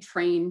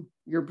retrain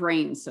your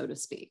brain, so to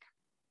speak.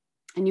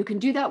 And you can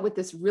do that with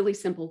this really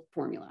simple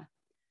formula.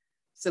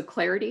 So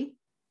clarity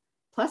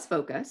plus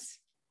focus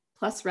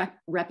plus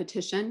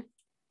repetition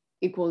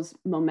equals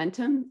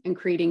momentum and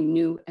creating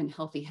new and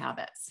healthy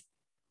habits.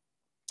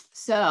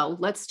 So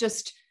let's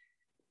just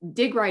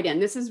dig right in.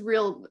 This is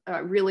really,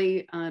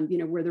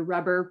 where the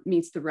rubber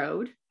meets the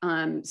road.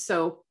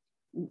 So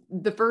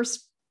the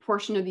first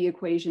portion of the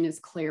equation is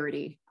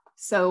clarity.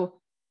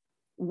 So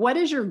what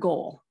is your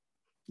goal?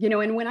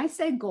 And when I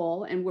say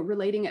goal, and we're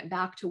relating it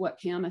back to what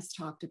Pam has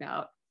talked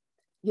about,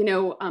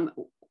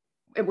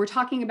 we're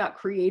talking about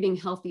creating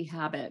healthy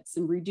habits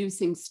and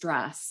reducing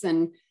stress.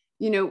 And,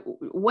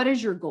 what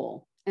is your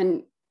goal?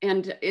 And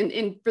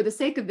for the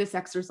sake of this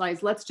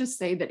exercise, let's just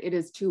say that it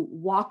is to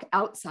walk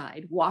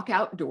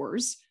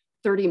outdoors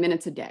 30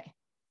 minutes a day.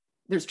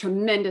 There's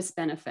tremendous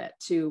benefit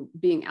to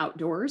being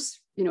outdoors,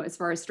 as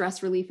far as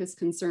stress relief is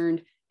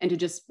concerned, and to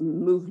just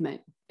movement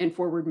and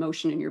forward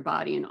motion in your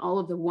body and all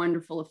of the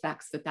wonderful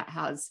effects that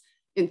has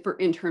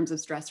in terms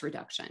of stress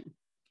reduction.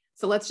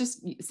 So let's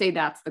just say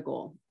that's the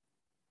goal.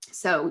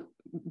 So,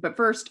 but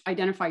first,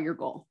 identify your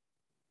goal.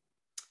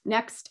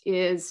 Next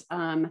is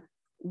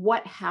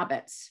what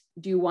habits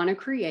do you want to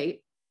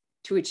create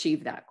to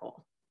achieve that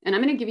goal? And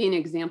I'm going to give you an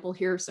example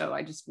here. So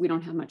we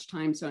don't have much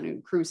time, so I'm going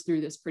to cruise through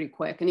this pretty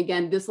quick. And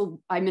again,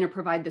 I'm going to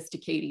provide this to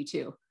Katie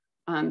too.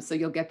 So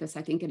you'll get this,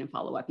 I think, in a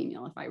follow-up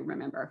email if I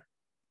remember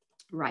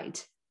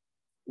right.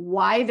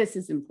 Why this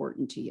is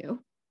important to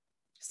you.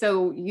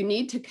 So you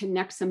need to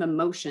connect some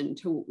emotion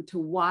to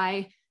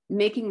why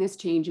making this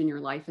change in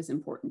your life is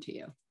important to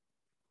you.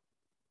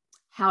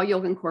 How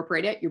you'll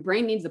incorporate it. Your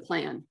brain needs a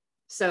plan.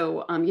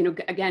 So,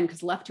 again,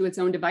 because left to its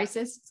own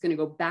devices, it's going to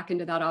go back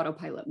into that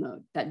autopilot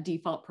mode, that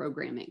default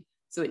programming.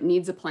 So it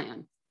needs a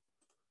plan.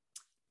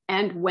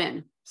 And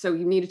when. So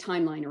you need a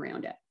timeline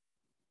around it.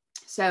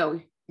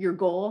 So your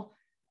goal,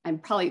 I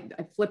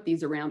flip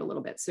these around a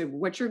little bit. So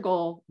what's your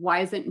goal? Why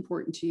is it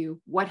important to you?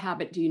 What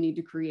habit do you need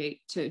to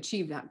create to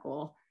achieve that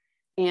goal?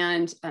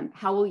 And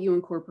how will you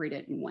incorporate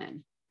it and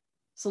when?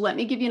 So let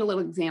me give you a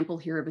little example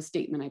here of a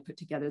statement I put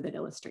together that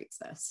illustrates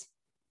this.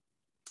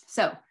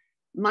 So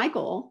my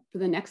goal for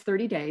the next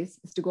 30 days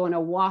is to go on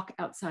a walk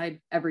outside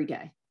every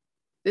day.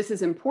 This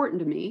is important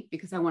to me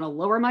because I want to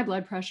lower my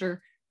blood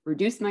pressure,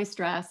 reduce my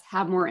stress,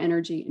 have more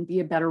energy, and be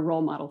a better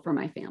role model for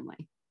my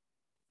family.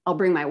 I'll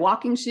bring my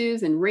walking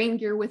shoes and rain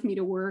gear with me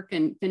to work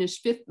and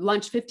finish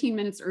lunch 15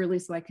 minutes early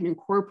so I can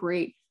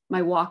incorporate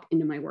my walk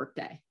into my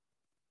workday.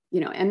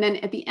 And then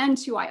at the end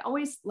too, I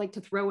always like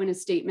to throw in a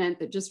statement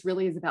that just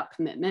really is about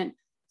commitment.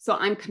 So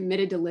I'm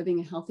committed to living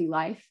a healthy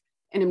life,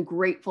 and I'm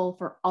grateful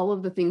for all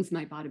of the things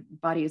my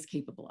body is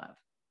capable of.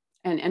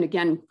 And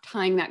again,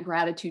 tying that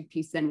gratitude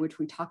piece in, which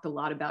we talked a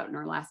lot about in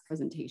our last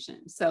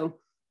presentation. So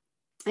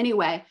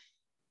anyway,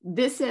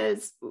 this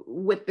is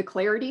with the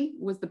clarity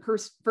was the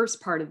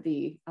first part of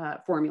the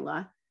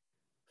formula.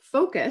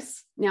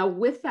 Focus. Now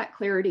with that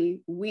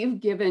clarity, we've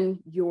given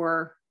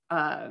your,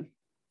 here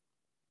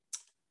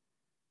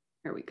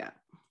we go.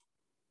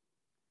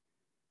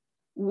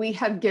 We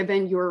have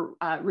given your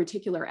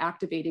reticular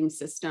activating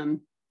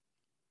system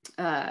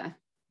the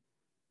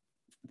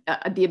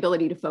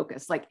ability to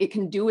focus. Like it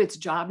can do its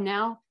job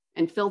now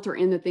and filter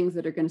in the things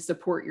that are going to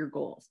support your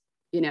goals,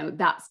 you know,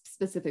 that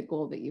specific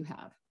goal that you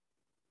have.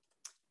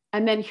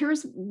 And then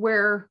here's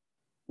where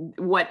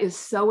what is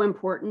so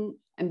important,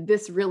 and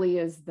this really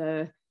is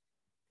the,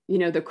 you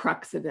know, the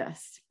crux of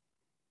this.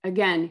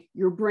 Again,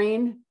 your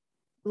brain,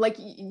 like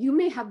you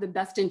may have the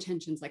best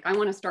intentions, like I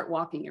want to start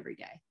walking every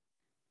day.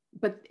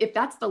 But if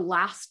that's the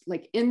last,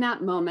 like in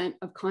that moment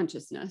of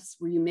consciousness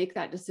where you make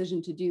that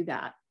decision to do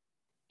that,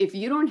 if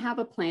you don't have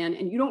a plan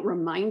and you don't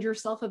remind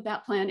yourself of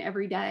that plan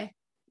every day,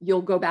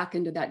 you'll go back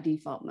into that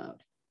default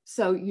mode.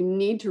 So you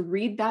need to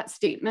read that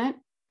statement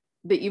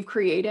that you've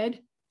created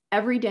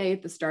every day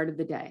at the start of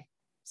the day.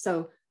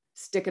 So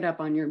stick it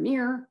up on your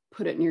mirror,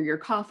 put it near your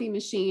coffee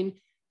machine,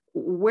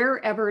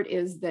 wherever it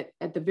is that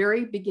at the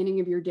very beginning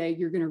of your day,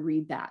 you're going to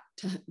read that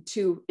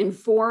to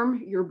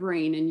inform your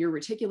brain and your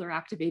reticular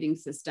activating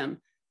system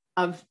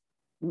of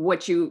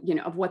what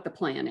of what the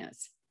plan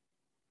is.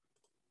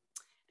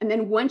 And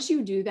then once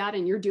you do that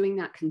and you're doing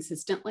that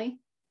consistently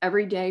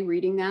every day,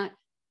 reading that,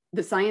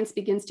 the science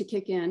begins to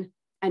kick in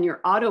and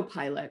your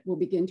autopilot will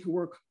begin to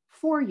work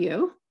for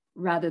you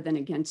rather than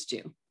against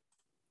you.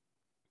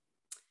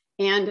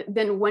 And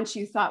then once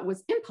you thought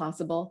was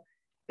impossible,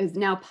 is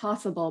now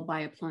possible by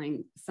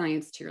applying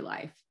science to your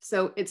life.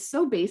 So it's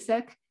so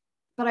basic,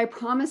 but I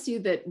promise you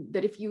that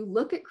if you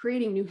look at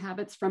creating new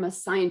habits from a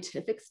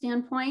scientific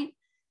standpoint,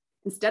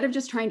 instead of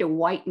just trying to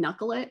white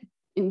knuckle it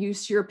and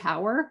use sheer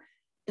power,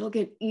 it'll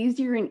get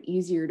easier and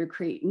easier to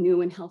create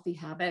new and healthy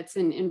habits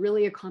and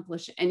really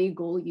accomplish any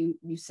goal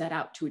you set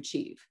out to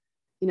achieve.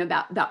 You know,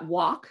 that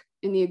walk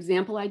in the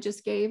example I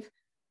just gave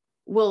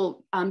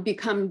will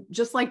become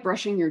just like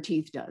brushing your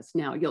teeth does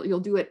now.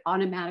 You'll do it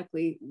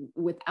automatically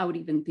without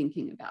even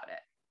thinking about it.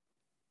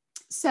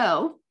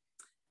 So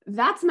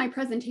that's my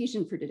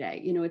presentation for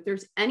today. You know, if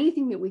there's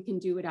anything that we can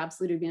do at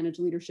Absolute Advantage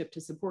Leadership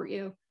to support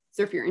you,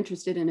 so if you're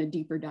interested in a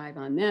deeper dive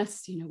on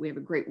this, you know, we have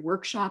a great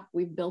workshop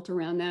we've built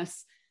around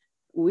this.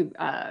 We've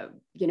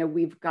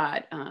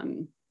got,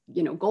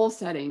 goal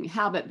setting,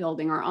 habit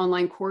building, our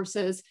online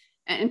courses.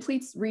 And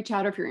please reach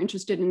out if you're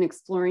interested in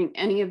exploring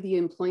any of the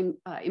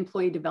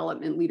employee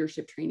development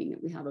leadership training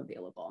that we have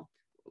available.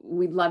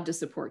 We'd love to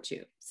support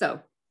you. So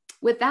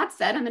with that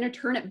said, I'm going to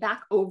turn it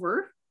back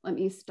over. Let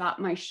me stop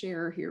my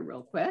share here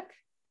real quick.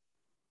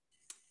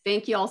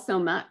 Thank you all so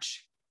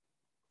much.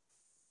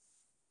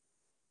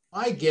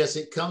 I guess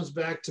it comes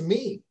back to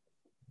me.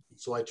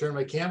 So I turn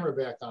my camera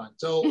back on.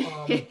 So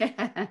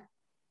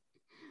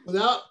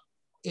the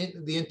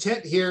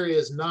intent here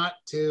is not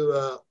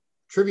to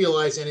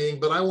trivialize anything,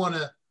 but I want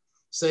to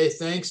say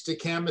thanks to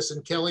Camus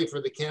and Kelly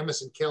for the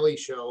Camus and Kelly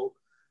show.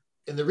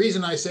 And the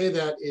reason I say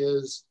that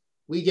is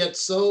we get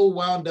so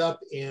wound up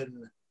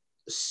in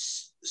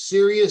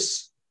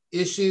serious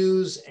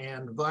issues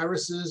and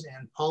viruses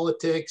and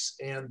politics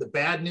and the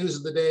bad news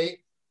of the day.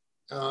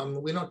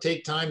 We don't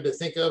take time to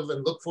think of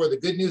and look for the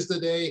good news of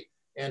the day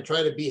and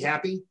try to be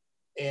happy.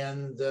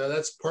 And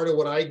that's part of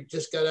what I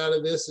just got out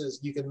of this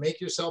is you can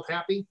make yourself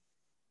happy.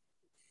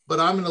 But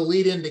I'm going to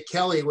lead into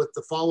Kelly with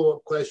the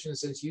follow-up question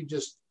since you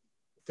just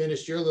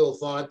finished your little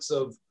thoughts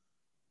of,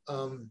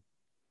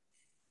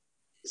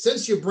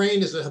 since your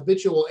brain is a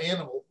habitual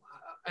animal,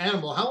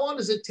 how long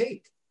does it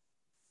take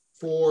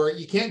for,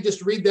 you can't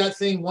just read that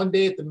thing one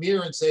day at the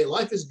mirror and say,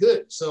 life is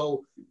good.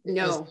 So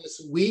no, is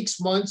this weeks,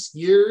 months,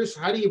 years?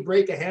 How do you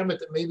break a habit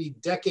that may be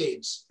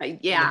decades?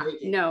 Yeah,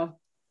 no,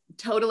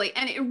 totally.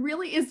 And it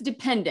really is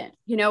dependent,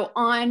 you know,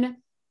 on,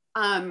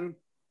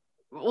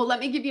 well, let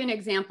me give you an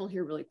example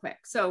here really quick.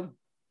 So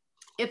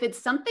if it's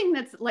something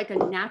that's like a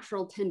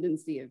natural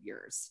tendency of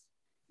yours,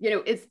 you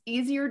know, it's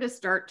easier to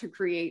start to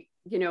create,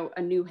 you know,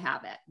 a new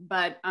habit.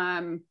 But,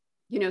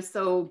 you know,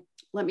 so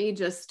let me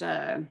just,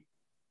 the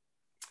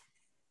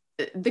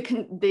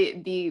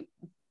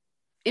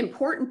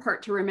important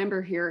part to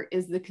remember here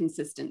is the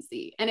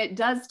consistency. And it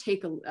does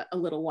take a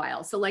little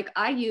while. So like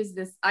I've used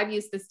this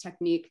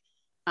technique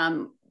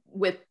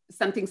with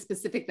something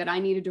specific that I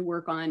needed to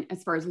work on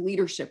as far as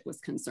leadership was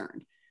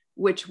concerned,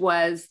 which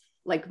was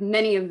like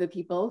many of the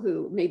people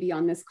who may be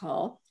on this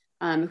call,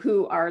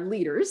 who are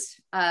leaders,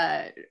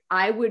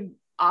 I would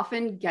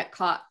often get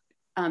caught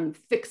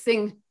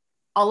fixing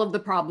all of the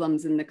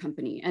problems in the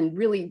company and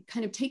really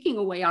kind of taking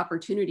away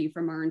opportunity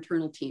from our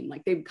internal team.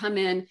 Like they'd come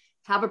in,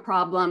 have a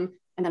problem,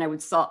 and then I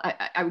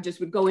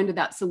would go into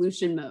that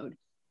solution mode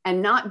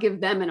and not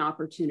give them an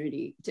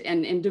opportunity to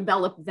and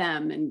develop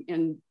them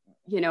and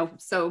you know,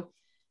 so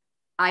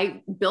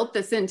I built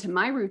this into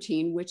my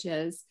routine, which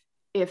is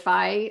if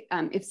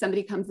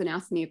somebody comes and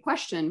asks me a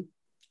question,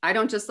 I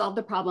don't just solve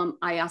the problem.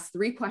 I ask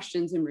 3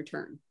 questions in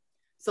return.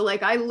 So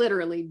like I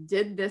literally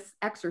did this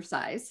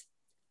exercise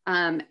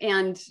and,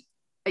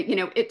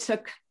 it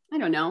took, I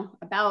don't know,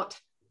 about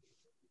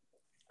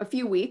a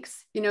few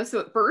weeks, so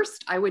at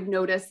first I would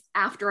notice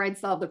after I'd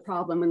solved the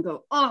problem and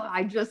go, oh,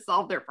 I just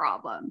solved their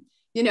problem,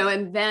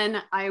 and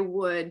then I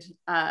would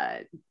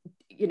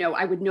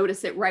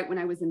notice it right when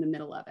I was in the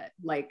middle of it,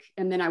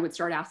 and then I would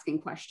start asking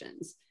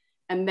questions.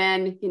 And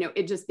then,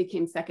 it just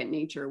became second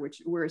nature,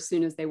 where as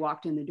soon as they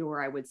walked in the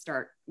door, I would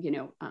start,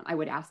 I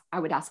would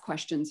ask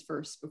questions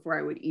first before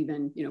I would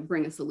even,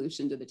 bring a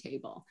solution to the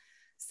table.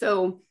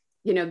 So,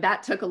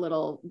 that took a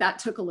little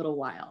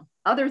while.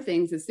 Other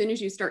things, as soon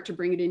as you start to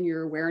bring it in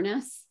your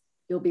awareness,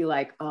 you'll be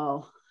like,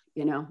 oh,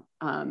 you'll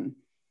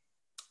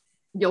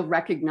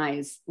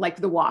recognize like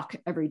the walk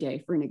every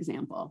day, for an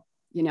example.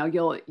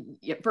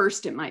 At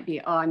first it might be,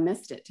 oh, I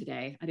missed it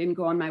today. I didn't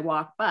go on my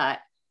walk, but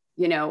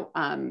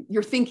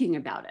you're thinking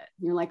about it.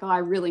 You're like, oh, I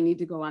really need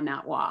to go on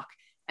that walk.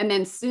 And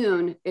then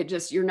soon it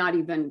just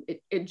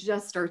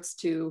starts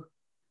to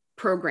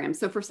program.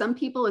 So for some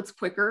people it's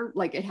quicker,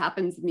 like it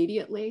happens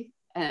immediately.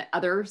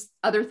 Other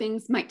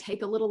things might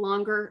take a little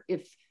longer.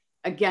 If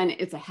again,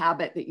 it's a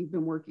habit that you've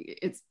been working,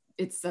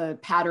 it's a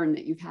pattern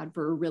that you've had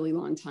for a really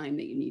long time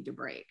that you need to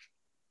break.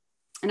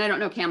 And I don't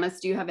know, Camus,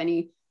 do you have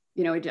any,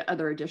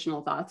 other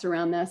additional thoughts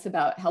around this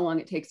about how long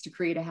it takes to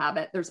create a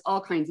habit? There's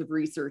all kinds of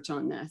research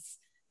on this.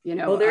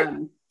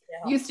 It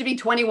used to be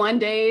 21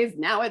 days.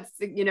 Now it's,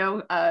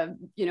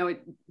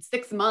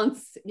 6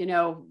 months,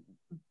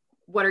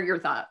 what are your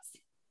thoughts?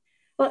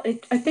 Well,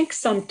 I think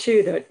some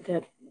too,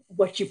 that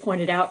what you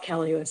pointed out,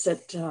 Kelly, is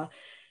that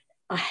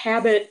a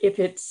habit, if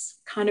it's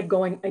kind of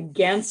going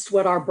against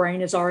what our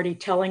brain is already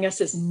telling us,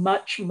 is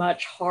much,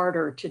 much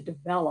harder to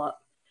develop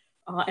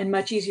and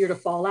much easier to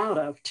fall out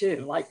of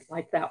too,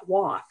 like that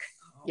walk.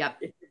 Yep.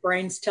 If your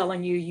brain's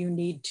telling you you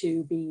need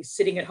to be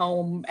sitting at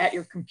home at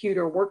your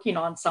computer working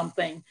on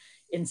something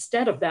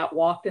instead of that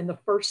walk, then the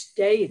first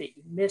day that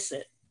you miss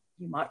it,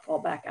 you might fall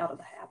back out of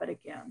the habit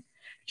again.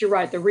 But you're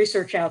right, the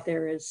research out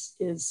there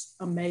is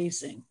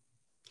amazing.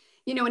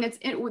 And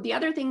the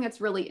other thing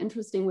that's really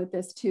interesting with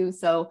this too.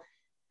 So,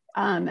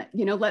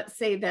 let's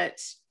say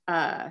that,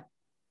 as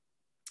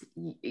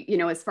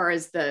far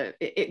as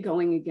it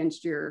going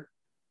against your,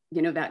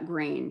 that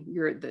grain,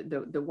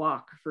 the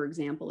walk, for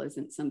example,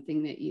 isn't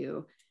something that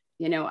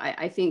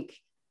I think,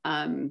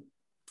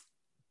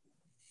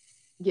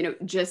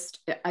 just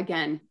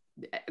again,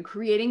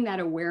 creating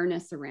that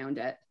awareness around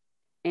it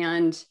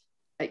and,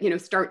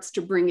 starts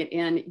to bring it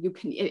in.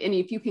 And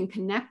if you can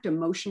connect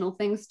emotional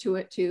things to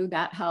it too,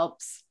 that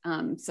helps.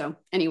 So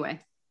anyway.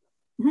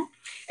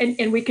 Mm-hmm.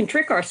 And we can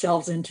trick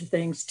ourselves into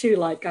things too.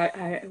 Like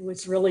I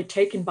was really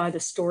taken by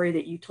the story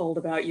that you told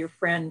about your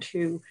friend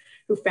who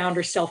found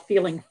herself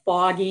feeling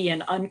foggy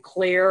and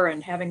unclear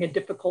and having a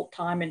difficult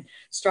time and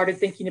started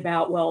thinking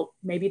about, well,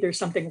 maybe there's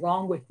something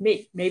wrong with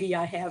me. Maybe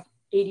I have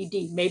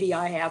ADD. Maybe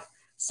I have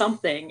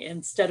something,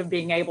 instead of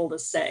being able to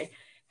say,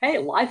 hey,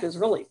 life is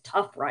really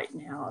tough right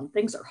now and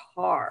things are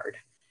hard.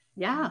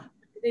 Yeah.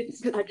 I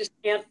just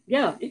can't,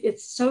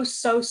 it's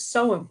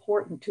so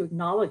important to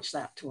acknowledge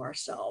that to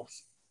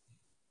ourselves.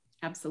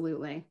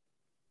 Absolutely.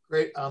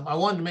 Great. I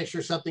wanted to make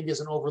sure something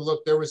isn't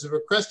overlooked. There was a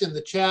request in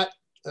the chat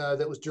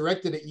that was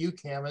directed at you,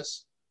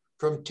 Camus,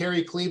 from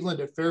Terry Cleveland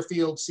at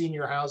Fairfield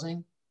Senior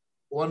Housing,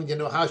 wanting to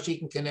know how she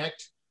can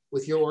connect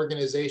with your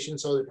organization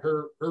so that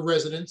her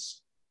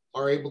residents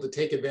are able to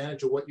take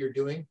advantage of what you're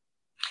doing.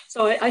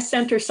 So I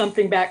sent her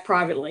something back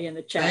privately in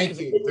the chat. Thank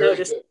you. Very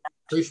good.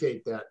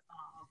 Appreciate that.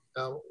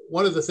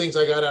 One of the things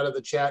I got out of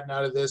the chat and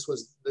out of this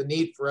was the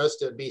need for us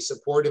to be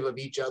supportive of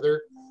each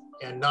other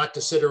and not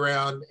to sit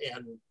around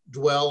and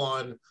dwell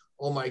on,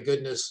 oh my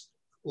goodness,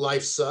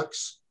 life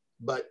sucks,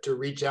 but to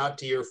reach out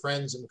to your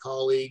friends and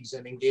colleagues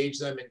and engage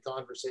them in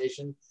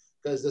conversation,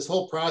 because this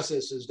whole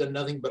process has done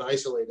nothing but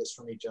isolate us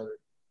from each other.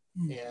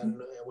 Mm-hmm.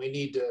 And we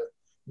need to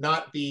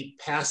not be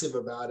passive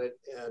about it,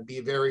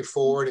 be very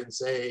forward and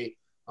say,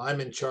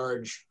 I'm in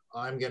charge.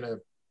 I'm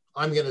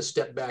gonna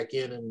step back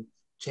in and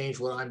change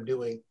what I'm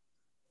doing.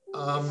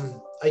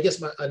 I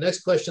guess my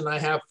next question I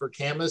have for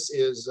Camus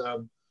is,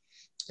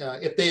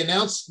 if they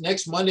announce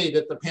next Monday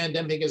that the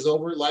pandemic is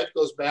over, life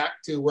goes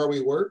back to where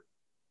we were,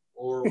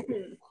 or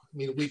I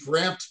mean, we've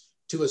ramped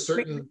to a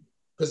certain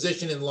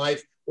position in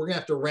life, we're gonna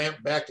have to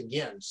ramp back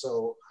again.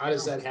 So how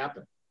does that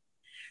happen?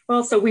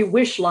 Well, so we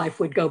wish life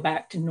would go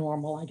back to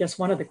normal. I guess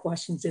one of the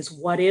questions is,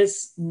 what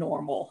is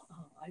normal?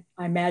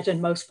 I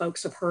imagine most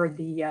folks have heard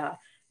the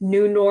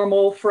new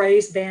normal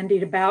phrase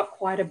bandied about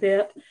quite a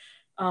bit.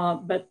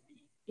 But,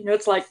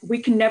 it's like, we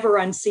can never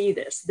unsee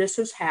this. This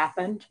has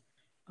happened.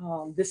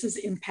 This has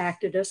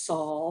impacted us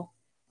all.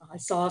 I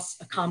saw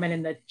a comment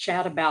in the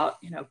chat about,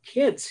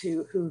 kids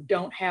who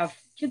don't have,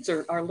 kids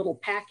are little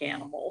pack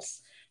animals,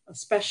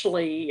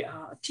 especially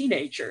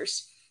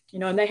teenagers,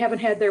 and they haven't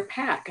had their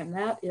pack, and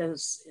that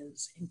is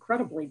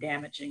incredibly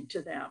damaging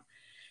to them.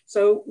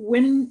 So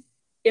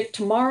if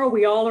tomorrow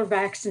we all are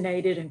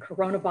vaccinated and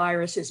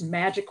coronavirus is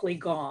magically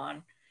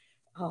gone,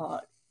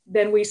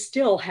 then we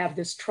still have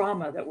this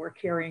trauma that we're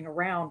carrying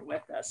around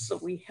with us. So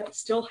we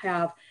still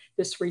have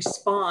this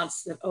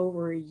response that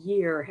over a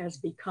year has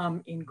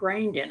become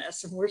ingrained in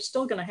us. And we're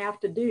still going to have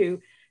to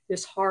do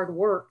this hard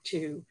work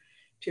to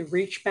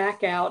reach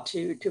back out,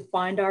 to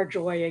find our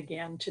joy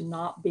again, to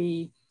not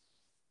be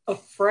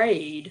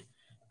afraid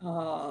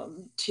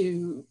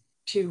to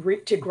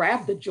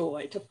grab the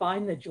joy, to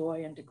find the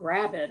joy and to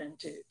grab it and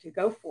to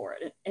go for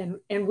it.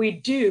 And we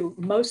do,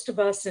 most of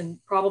us, and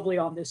probably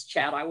on this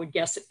chat, I would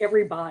guess that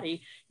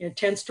everybody,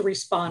 tends to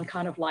respond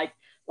kind of like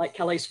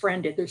Kelly's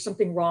friend did. There's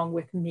something wrong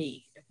with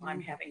me if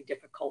I'm having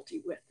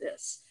difficulty with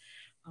this.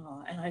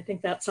 And I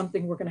think that's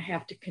something we're going to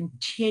have to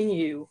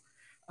continue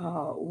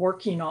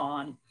working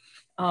on.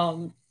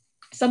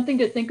 Something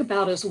to think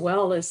about as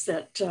well is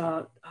that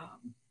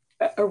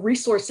a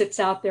resource that's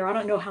out there. I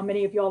don't know how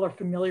many of y'all are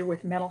familiar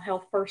with mental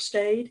health first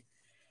aid,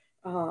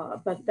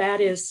 but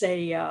that is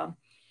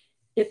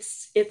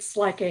it's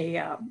like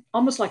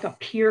almost like a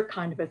peer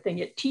kind of a thing.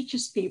 It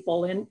teaches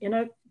people in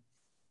a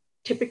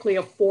typically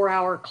a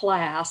 4-hour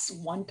class,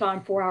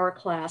 one-time 4-hour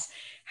class,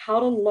 how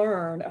to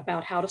learn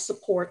about how to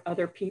support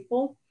other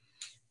people,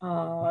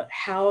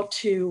 how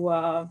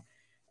to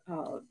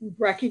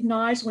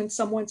recognize when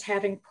someone's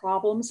having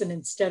problems, and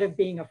instead of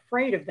being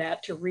afraid of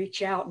that, to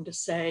reach out and to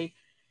say,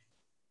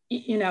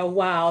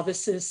 wow,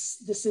 this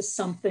is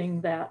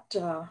something that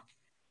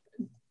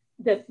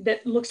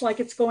that looks like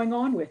it's going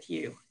on with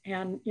you,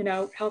 and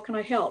how can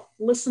I help?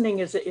 Listening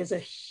is a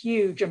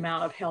huge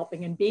amount of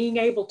helping, and being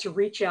able to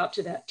reach out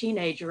to that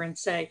teenager and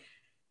say,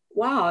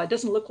 wow, it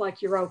doesn't look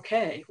like you're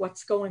okay.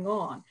 What's going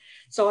on?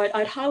 So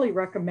I'd highly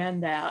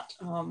recommend that.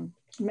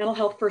 Mental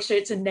Health First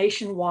Aid, it's a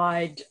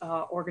nationwide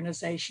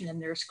organization,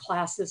 and there's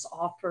classes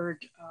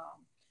offered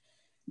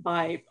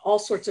by all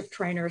sorts of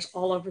trainers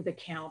all over the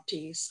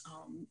counties.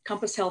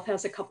 Compass Health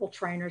has a couple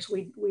trainers.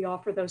 We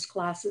offer those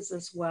classes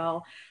as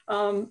well.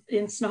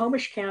 In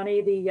Snohomish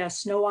County, the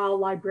Snow Isle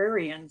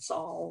librarians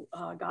all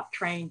got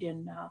trained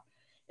in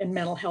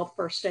mental health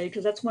first aid,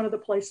 because that's one of the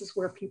places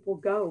where people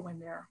go when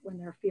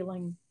they're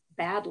feeling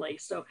badly.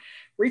 So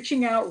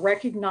reaching out,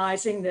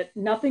 recognizing that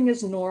nothing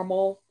is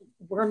normal.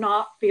 We're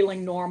not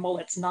feeling normal.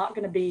 It's not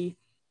going to be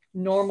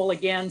normal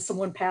again.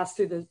 Someone passed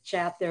through the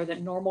chat there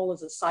that normal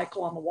is a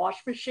cycle on the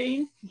wash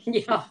machine.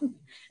 Yeah.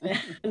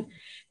 And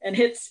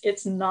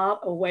it's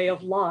not a way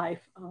of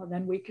life.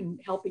 Then we can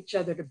help each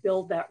other to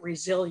build that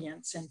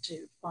resilience and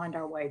to find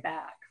our way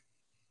back.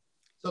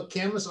 So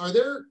Candace, are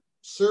there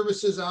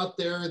services out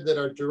there that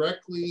are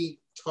directly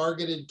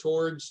targeted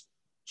towards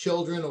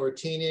children or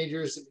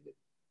teenagers?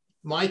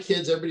 My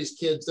kids, everybody's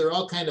kids, they're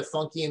all kind of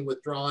funky and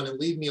withdrawn and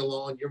leave me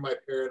alone. You're my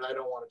parent. I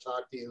don't want to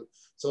talk to you.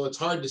 So it's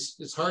hard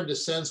to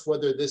sense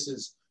whether this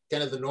is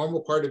kind of the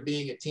normal part of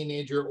being a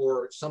teenager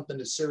or something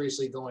is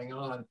seriously going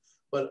on.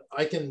 But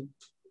I can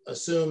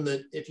assume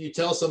that if you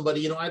tell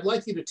somebody, I'd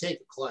like you to take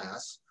a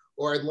class,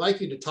 or I'd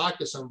like you to talk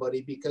to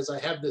somebody because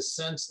I have this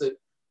sense that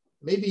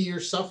maybe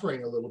you're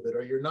suffering a little bit,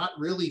 or you're not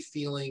really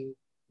feeling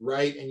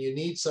right and you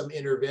need some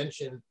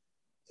intervention.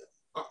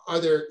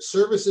 Are there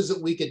services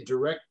that we could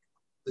direct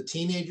the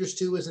teenagers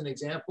to, as an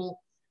example,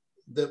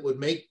 that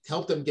would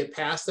help them get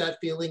past that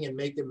feeling and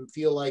make them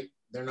feel like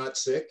they're not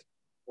sick,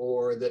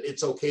 or that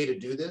it's okay to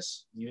do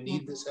this? You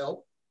need this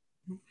help?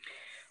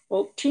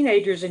 Well,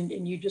 teenagers,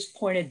 and you just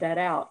pointed that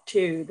out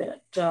too,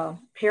 that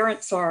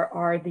parents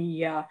are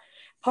the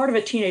part of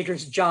a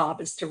teenager's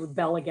job is to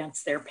rebel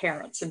against their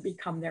parents and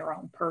become their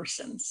own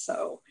person.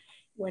 So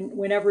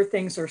whenever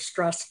things are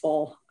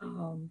stressful,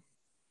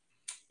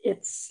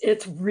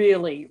 it's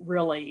really,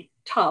 really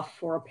tough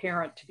for a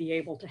parent to be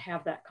able to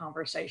have that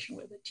conversation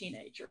with a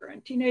teenager.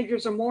 And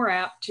teenagers are more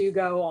apt to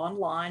go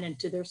online and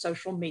to their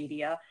social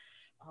media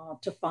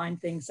to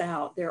find things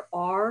out. There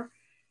are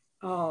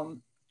a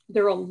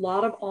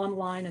lot of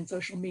online and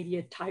social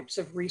media types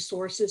of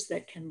resources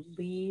that can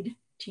lead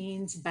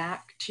teens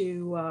back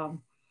to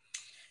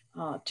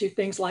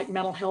things like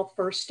mental health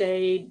first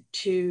aid,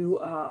 to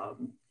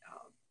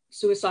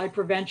suicide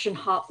prevention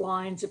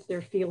hotlines if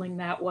they're feeling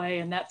that way.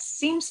 And that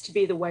seems to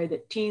be the way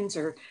that teens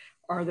are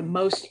the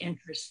most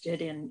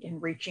interested in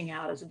reaching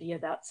out, is via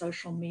that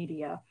social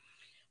media.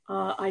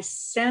 I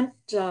sent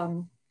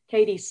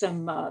Katie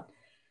some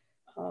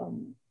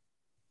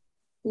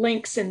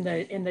links in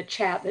the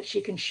chat that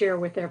she can share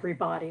with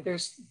everybody.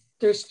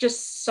 There's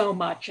just so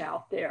much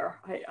out there.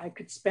 I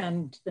could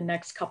spend the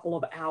next couple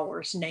of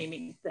hours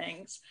naming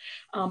things.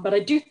 But I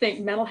do think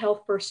mental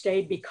health first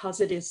aid, because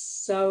it is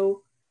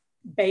so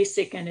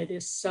basic and it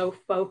is so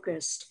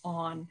focused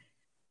on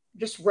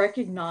just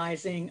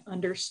recognizing,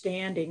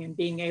 understanding, and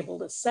being able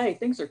to say,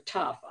 things are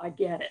tough. I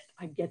get it.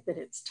 I get that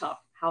it's tough.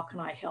 How can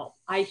I help?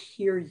 I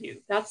hear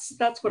you. That's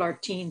what our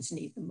teens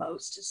need the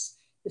most,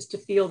 is to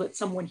feel that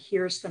someone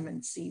hears them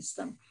and sees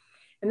them.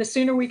 And the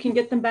sooner we can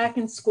get them back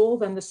in school,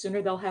 then the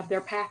sooner they'll have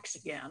their packs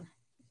again.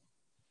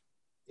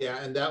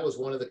 Yeah, and that was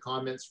one of the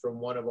comments from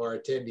one of our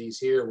attendees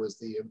here, was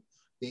the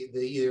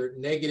either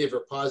negative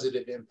or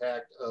positive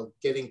impact of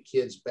getting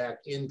kids back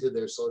into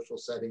their social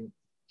setting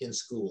in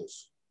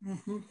schools.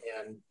 Mm-hmm.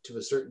 And to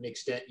a certain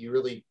extent, you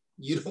really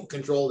You don't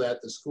control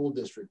that, the school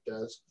district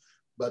does,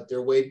 but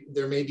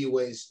there may be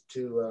ways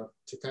to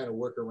kind of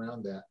work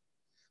around that.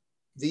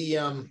 The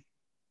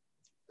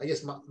I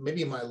guess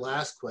maybe my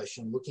last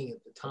question, looking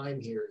at the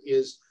time here,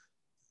 is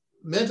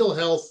mental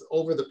health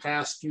over the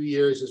past few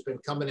years has been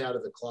coming out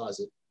of the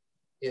closet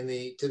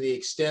to the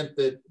extent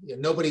that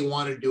nobody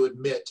wanted to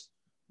admit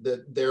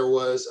that there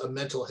was a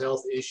mental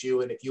health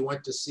issue. And if you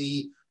went to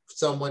see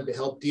someone to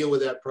help deal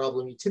with that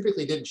problem, you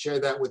typically didn't share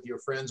that with your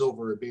friends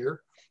over a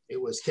beer. It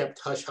was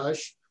kept hush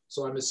hush.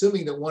 So I'm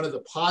assuming that one of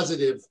the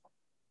positive,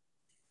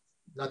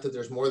 not that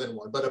there's more than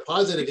one, but a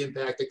positive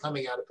impact of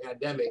coming out of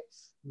pandemic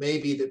may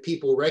be that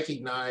people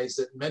recognize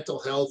that mental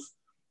health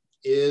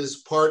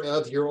is part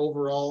of your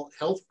overall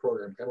health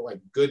program, kind of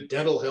like good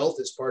dental health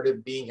is part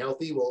of being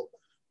healthy. Well,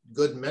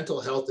 good mental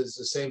health is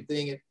the same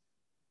thing.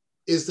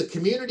 Is the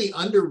community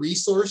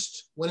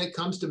under-resourced when it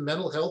comes to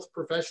mental health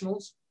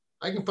professionals?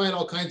 I can find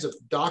all kinds of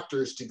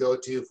doctors to go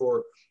to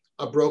for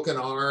a broken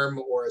arm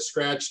or a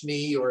scratched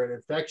knee or an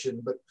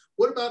infection, but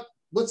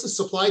what's the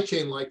supply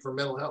chain like for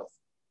mental health?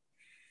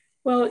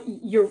 Well,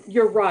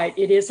 you're right.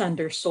 It is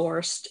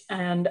undersourced.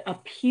 And a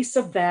piece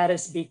of that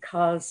is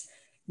because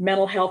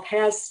mental health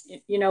has,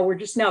 we're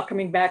just now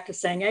coming back to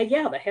saying, hey,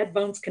 yeah, the head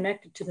bone's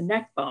connected to the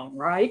neck bone,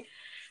 right?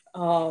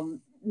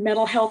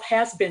 Mental health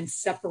has been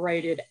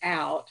separated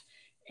out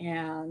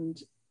and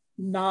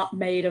not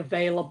made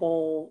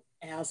available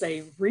as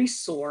a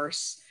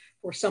resource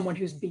for someone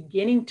who's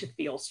beginning to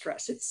feel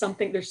stress.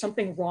 There's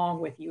something wrong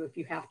with you if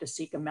you have to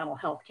seek a mental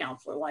health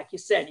counselor. Like you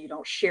said, you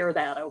don't share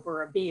that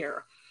over a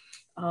beer.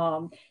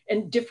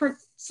 And different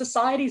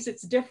societies,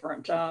 it's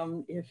different.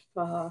 If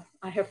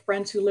I have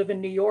friends who live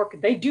in New York,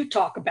 they do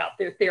talk about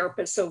their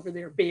therapists over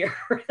their beer.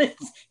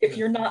 If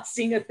you're not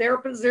seeing a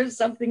therapist, there's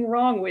something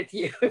wrong with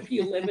you if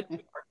you live in New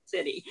York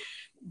City.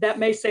 That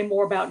may say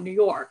more about New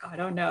York, I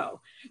don't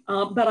know.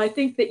 But I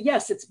think that,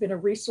 yes, it's been a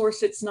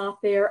resource, it's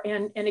not there.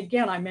 And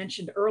again, I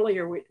mentioned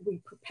earlier,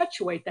 we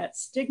perpetuate that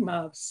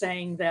stigma of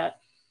saying that,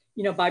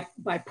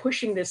 by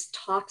pushing this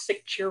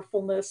toxic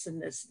cheerfulness and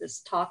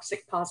this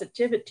toxic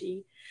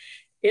positivity,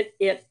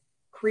 it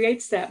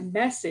creates that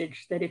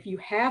message that if you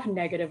have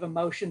negative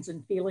emotions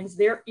and feelings,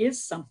 there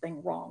is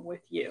something wrong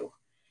with you.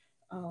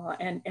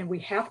 And we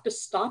have to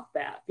stop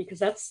that because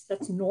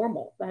that's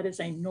normal. That is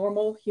a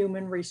normal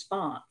human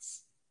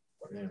response.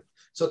 Yeah.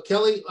 So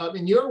Kelly,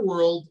 in your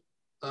world,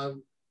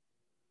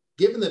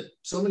 given that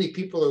so many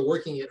people are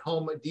working at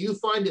home, do you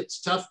find it's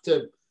tough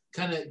to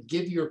kind of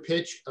give your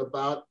pitch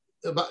about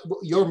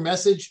your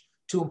message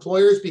to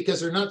employers because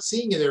they're not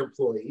seeing their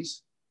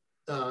employees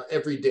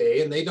every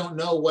day and they don't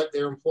know what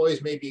their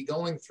employees may be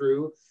going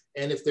through?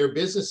 And if their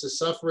business is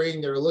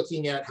suffering, they're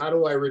looking at how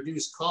do I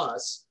reduce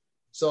costs?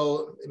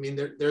 So, I mean,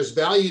 there's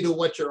value to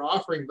what you're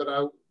offering, but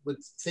I would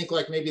think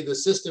like maybe the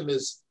system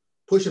is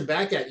pushing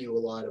back at you a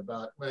lot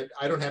about,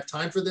 I don't have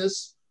time for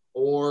this,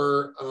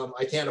 or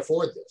I can't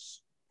afford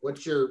this.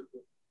 What's your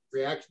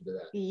reaction to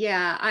that?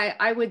 Yeah,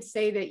 I would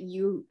say that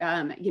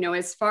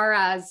as far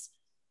as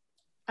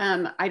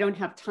I don't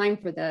have time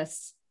for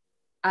this,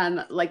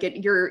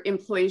 your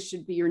employees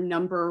should be your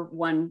number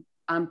one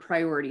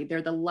priority.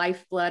 They're the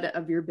lifeblood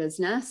of your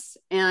business.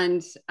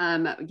 And,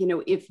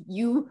 if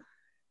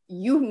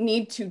you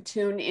need to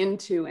tune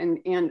into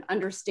and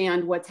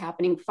understand what's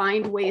happening,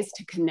 find ways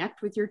to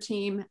connect with your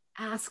team,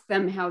 ask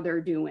them how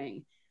they're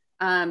doing.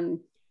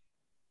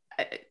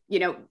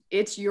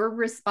 It's your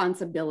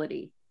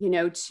responsibility,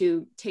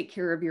 to take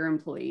care of your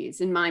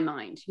employees. In my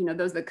mind,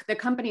 the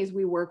companies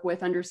we work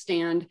with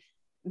understand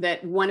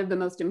that one of the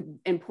most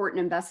important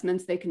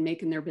investments they can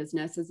make in their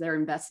business is their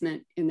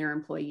investment in their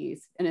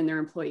employees and in their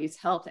employees'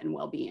 health and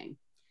well-being.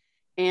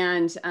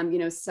 And,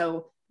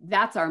 so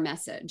that's our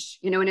message,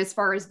 and as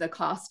far as the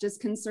cost is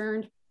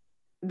concerned,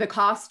 the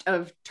cost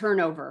of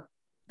turnover,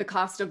 the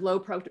cost of low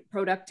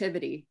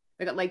productivity,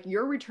 like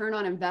your return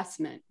on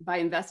investment by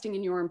investing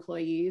in your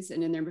employees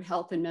and in their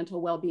health and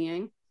mental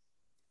well-being,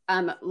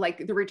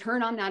 like the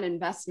return on that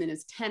investment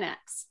is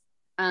 10x,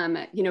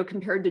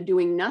 compared to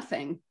doing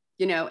nothing,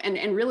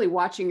 and really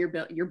watching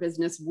your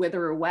business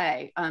wither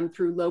away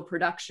through low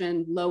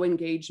production, low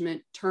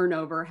engagement,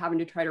 turnover, having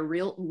to try to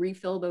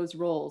refill those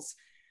roles.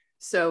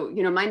 So,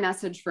 my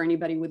message for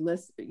anybody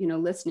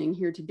listening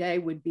here today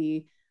would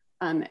be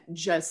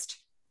just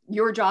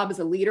your job as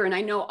a leader. And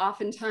I know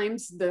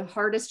oftentimes the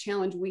hardest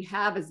challenge we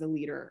have as a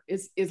leader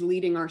is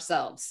leading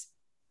ourselves,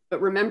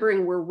 but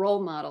remembering we're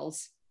role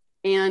models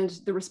and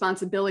the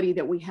responsibility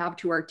that we have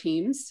to our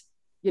teams,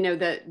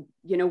 that,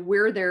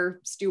 we're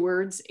their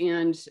stewards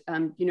and,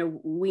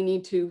 we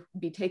need to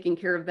be taking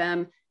care of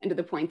them. And to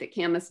the point that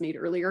Camus made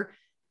earlier,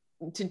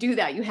 to do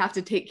that, you have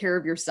to take care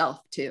of yourself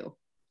too.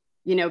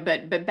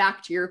 But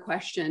back to your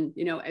question,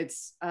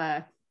 it's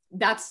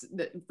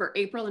for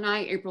April and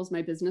April's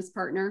my business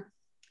partner.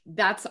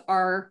 That's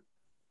a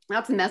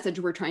message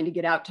we're trying to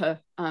get out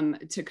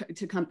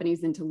to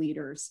companies and to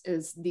leaders,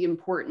 is the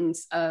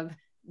importance of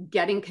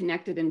getting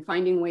connected and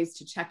finding ways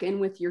to check in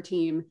with your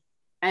team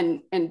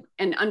and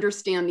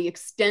understand the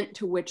extent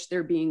to which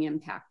they're being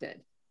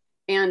impacted.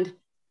 And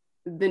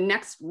the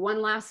next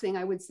one last thing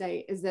I would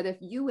say is that if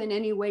you in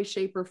any way,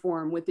 shape, or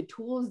form, with the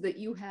tools that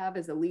you have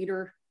as a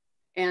leader,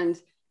 and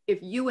if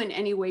you in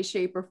any way,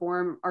 shape, or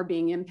form are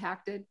being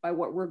impacted by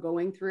what we're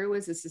going through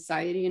as a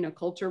society and a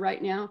culture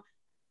right now,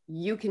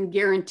 you can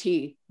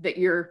guarantee that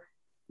your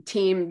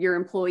team, your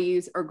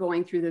employees are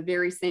going through the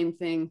very same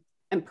thing,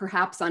 and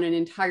perhaps on an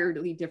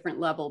entirely different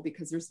level,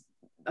 because there's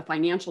a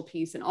financial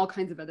piece and all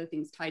kinds of other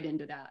things tied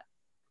into that.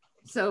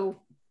 So,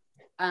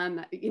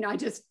 I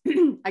just,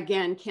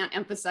 again, can't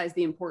emphasize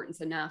the importance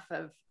enough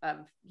of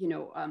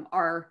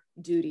our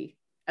duty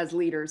as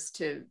leaders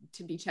to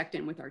be checked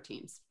in with our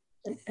teams.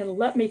 And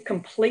let me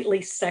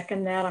completely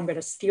second that. I'm going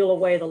to steal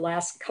away the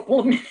last couple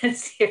of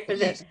minutes here.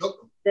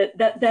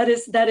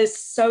 That is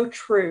so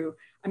true.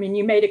 I mean,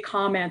 you made a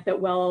comment that,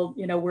 well,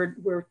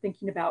 we're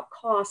thinking about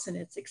costs, and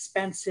it's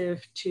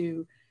expensive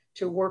to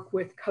work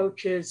with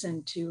coaches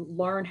and to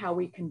learn how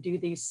we can do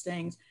these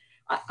things.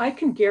 I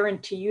can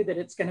guarantee you that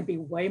it's going to be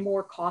way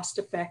more cost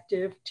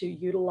effective to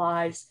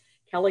utilize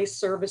Kelly's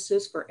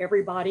services for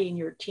everybody in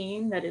your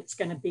team, that it's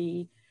going to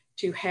be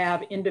to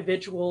have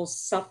individuals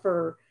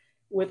suffer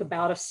with a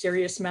bout of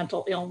serious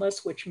mental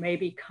illness, which may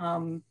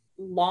become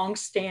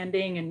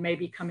long-standing and may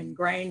become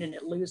ingrained, and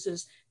it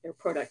loses their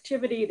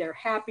productivity, their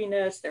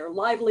happiness, their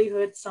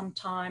livelihood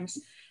sometimes.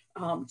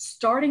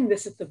 Starting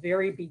this at the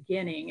very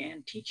beginning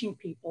and teaching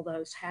people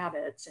those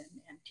habits and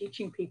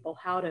teaching people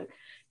how to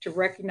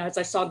recognize.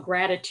 I saw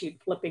gratitude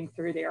flipping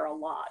through there a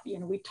lot.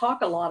 We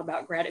talk a lot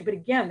about gratitude, but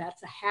again,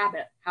 that's a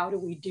habit. How do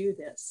we do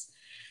this?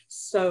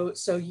 So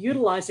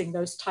utilizing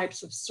those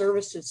types of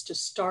services to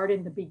start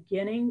in the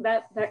beginning,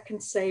 that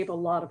can save a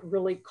lot of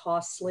really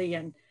costly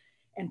and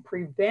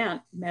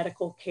prevent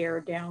medical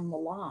care down the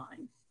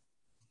line.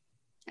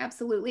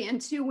 Absolutely.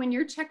 And two, when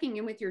you're checking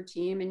in with your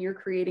team and you're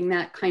creating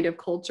that kind of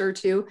culture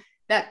too,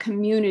 that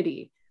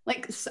community,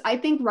 like I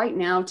think right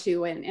now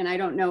too, and I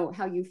don't know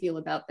how you feel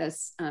about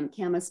this,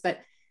 Camus, but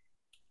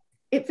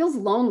it feels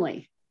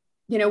lonely.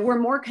 We're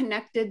more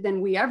connected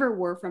than we ever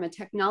were from a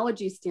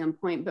technology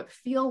standpoint, but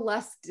feel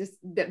less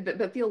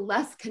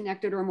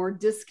connected or more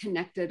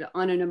disconnected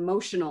on an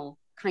emotional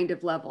kind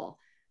of level.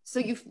 So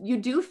you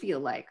do feel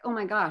like, oh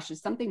my gosh, is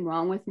something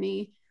wrong with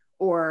me?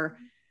 Or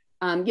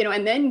and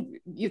then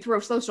you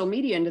throw social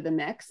media into the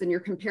mix and you're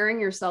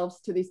comparing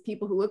yourselves to these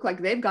people who look like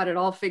they've got it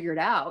all figured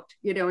out,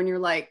 and you're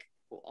like,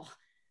 well,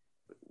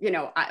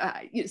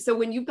 so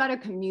when you've got a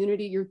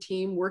community, your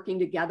team working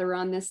together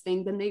on this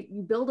thing, then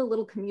you build a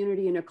little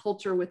community and a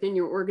culture within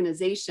your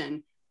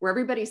organization where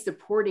everybody's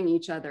supporting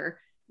each other,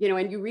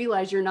 and you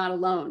realize you're not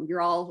alone. You're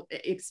all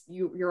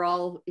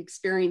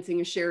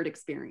experiencing a shared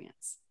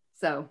experience.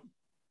 So.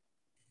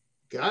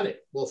 Got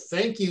it. Well,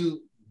 thank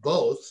you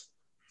both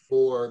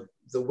for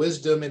the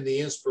wisdom and the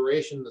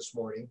inspiration this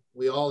morning.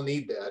 We all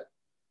need that,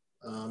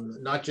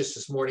 not just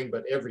this morning,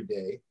 but every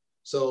day.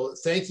 So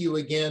thank you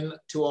again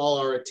to all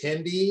our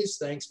attendees.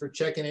 Thanks for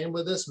checking in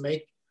with us.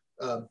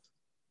 I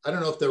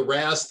don't know if the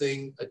RAS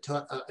thing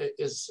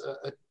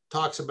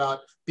talks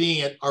about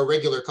being at our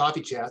regular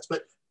coffee chats,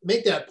 but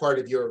make that part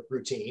of your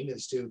routine,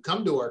 is to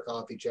come to our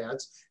coffee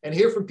chats and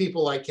hear from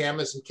people like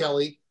Camus and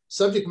Kelly,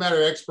 subject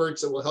matter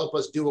experts that will help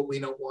us do what we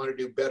don't want to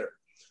do better.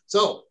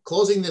 So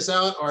closing this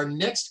out, our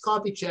next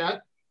coffee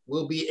chat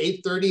will be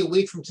 8:30 a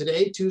week from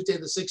today, Tuesday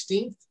the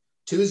 16th,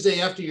 Tuesday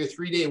after your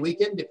 3-day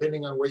weekend,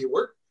 depending on where you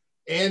work.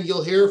 And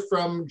you'll hear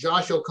from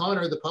Josh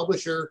O'Connor, the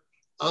publisher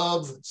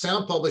of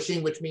Sound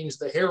Publishing, which means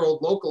the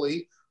Herald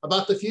locally,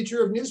 about the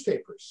future of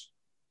newspapers.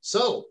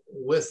 So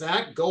with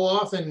that, go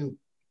off and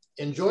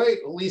enjoy,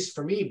 at least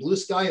for me, blue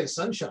sky and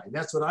sunshine.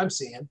 That's what I'm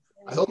seeing.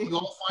 I hope you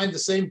all find the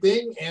same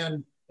thing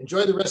and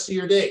enjoy the rest of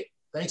your day.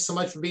 Thanks so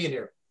much for being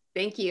here.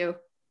 Thank you.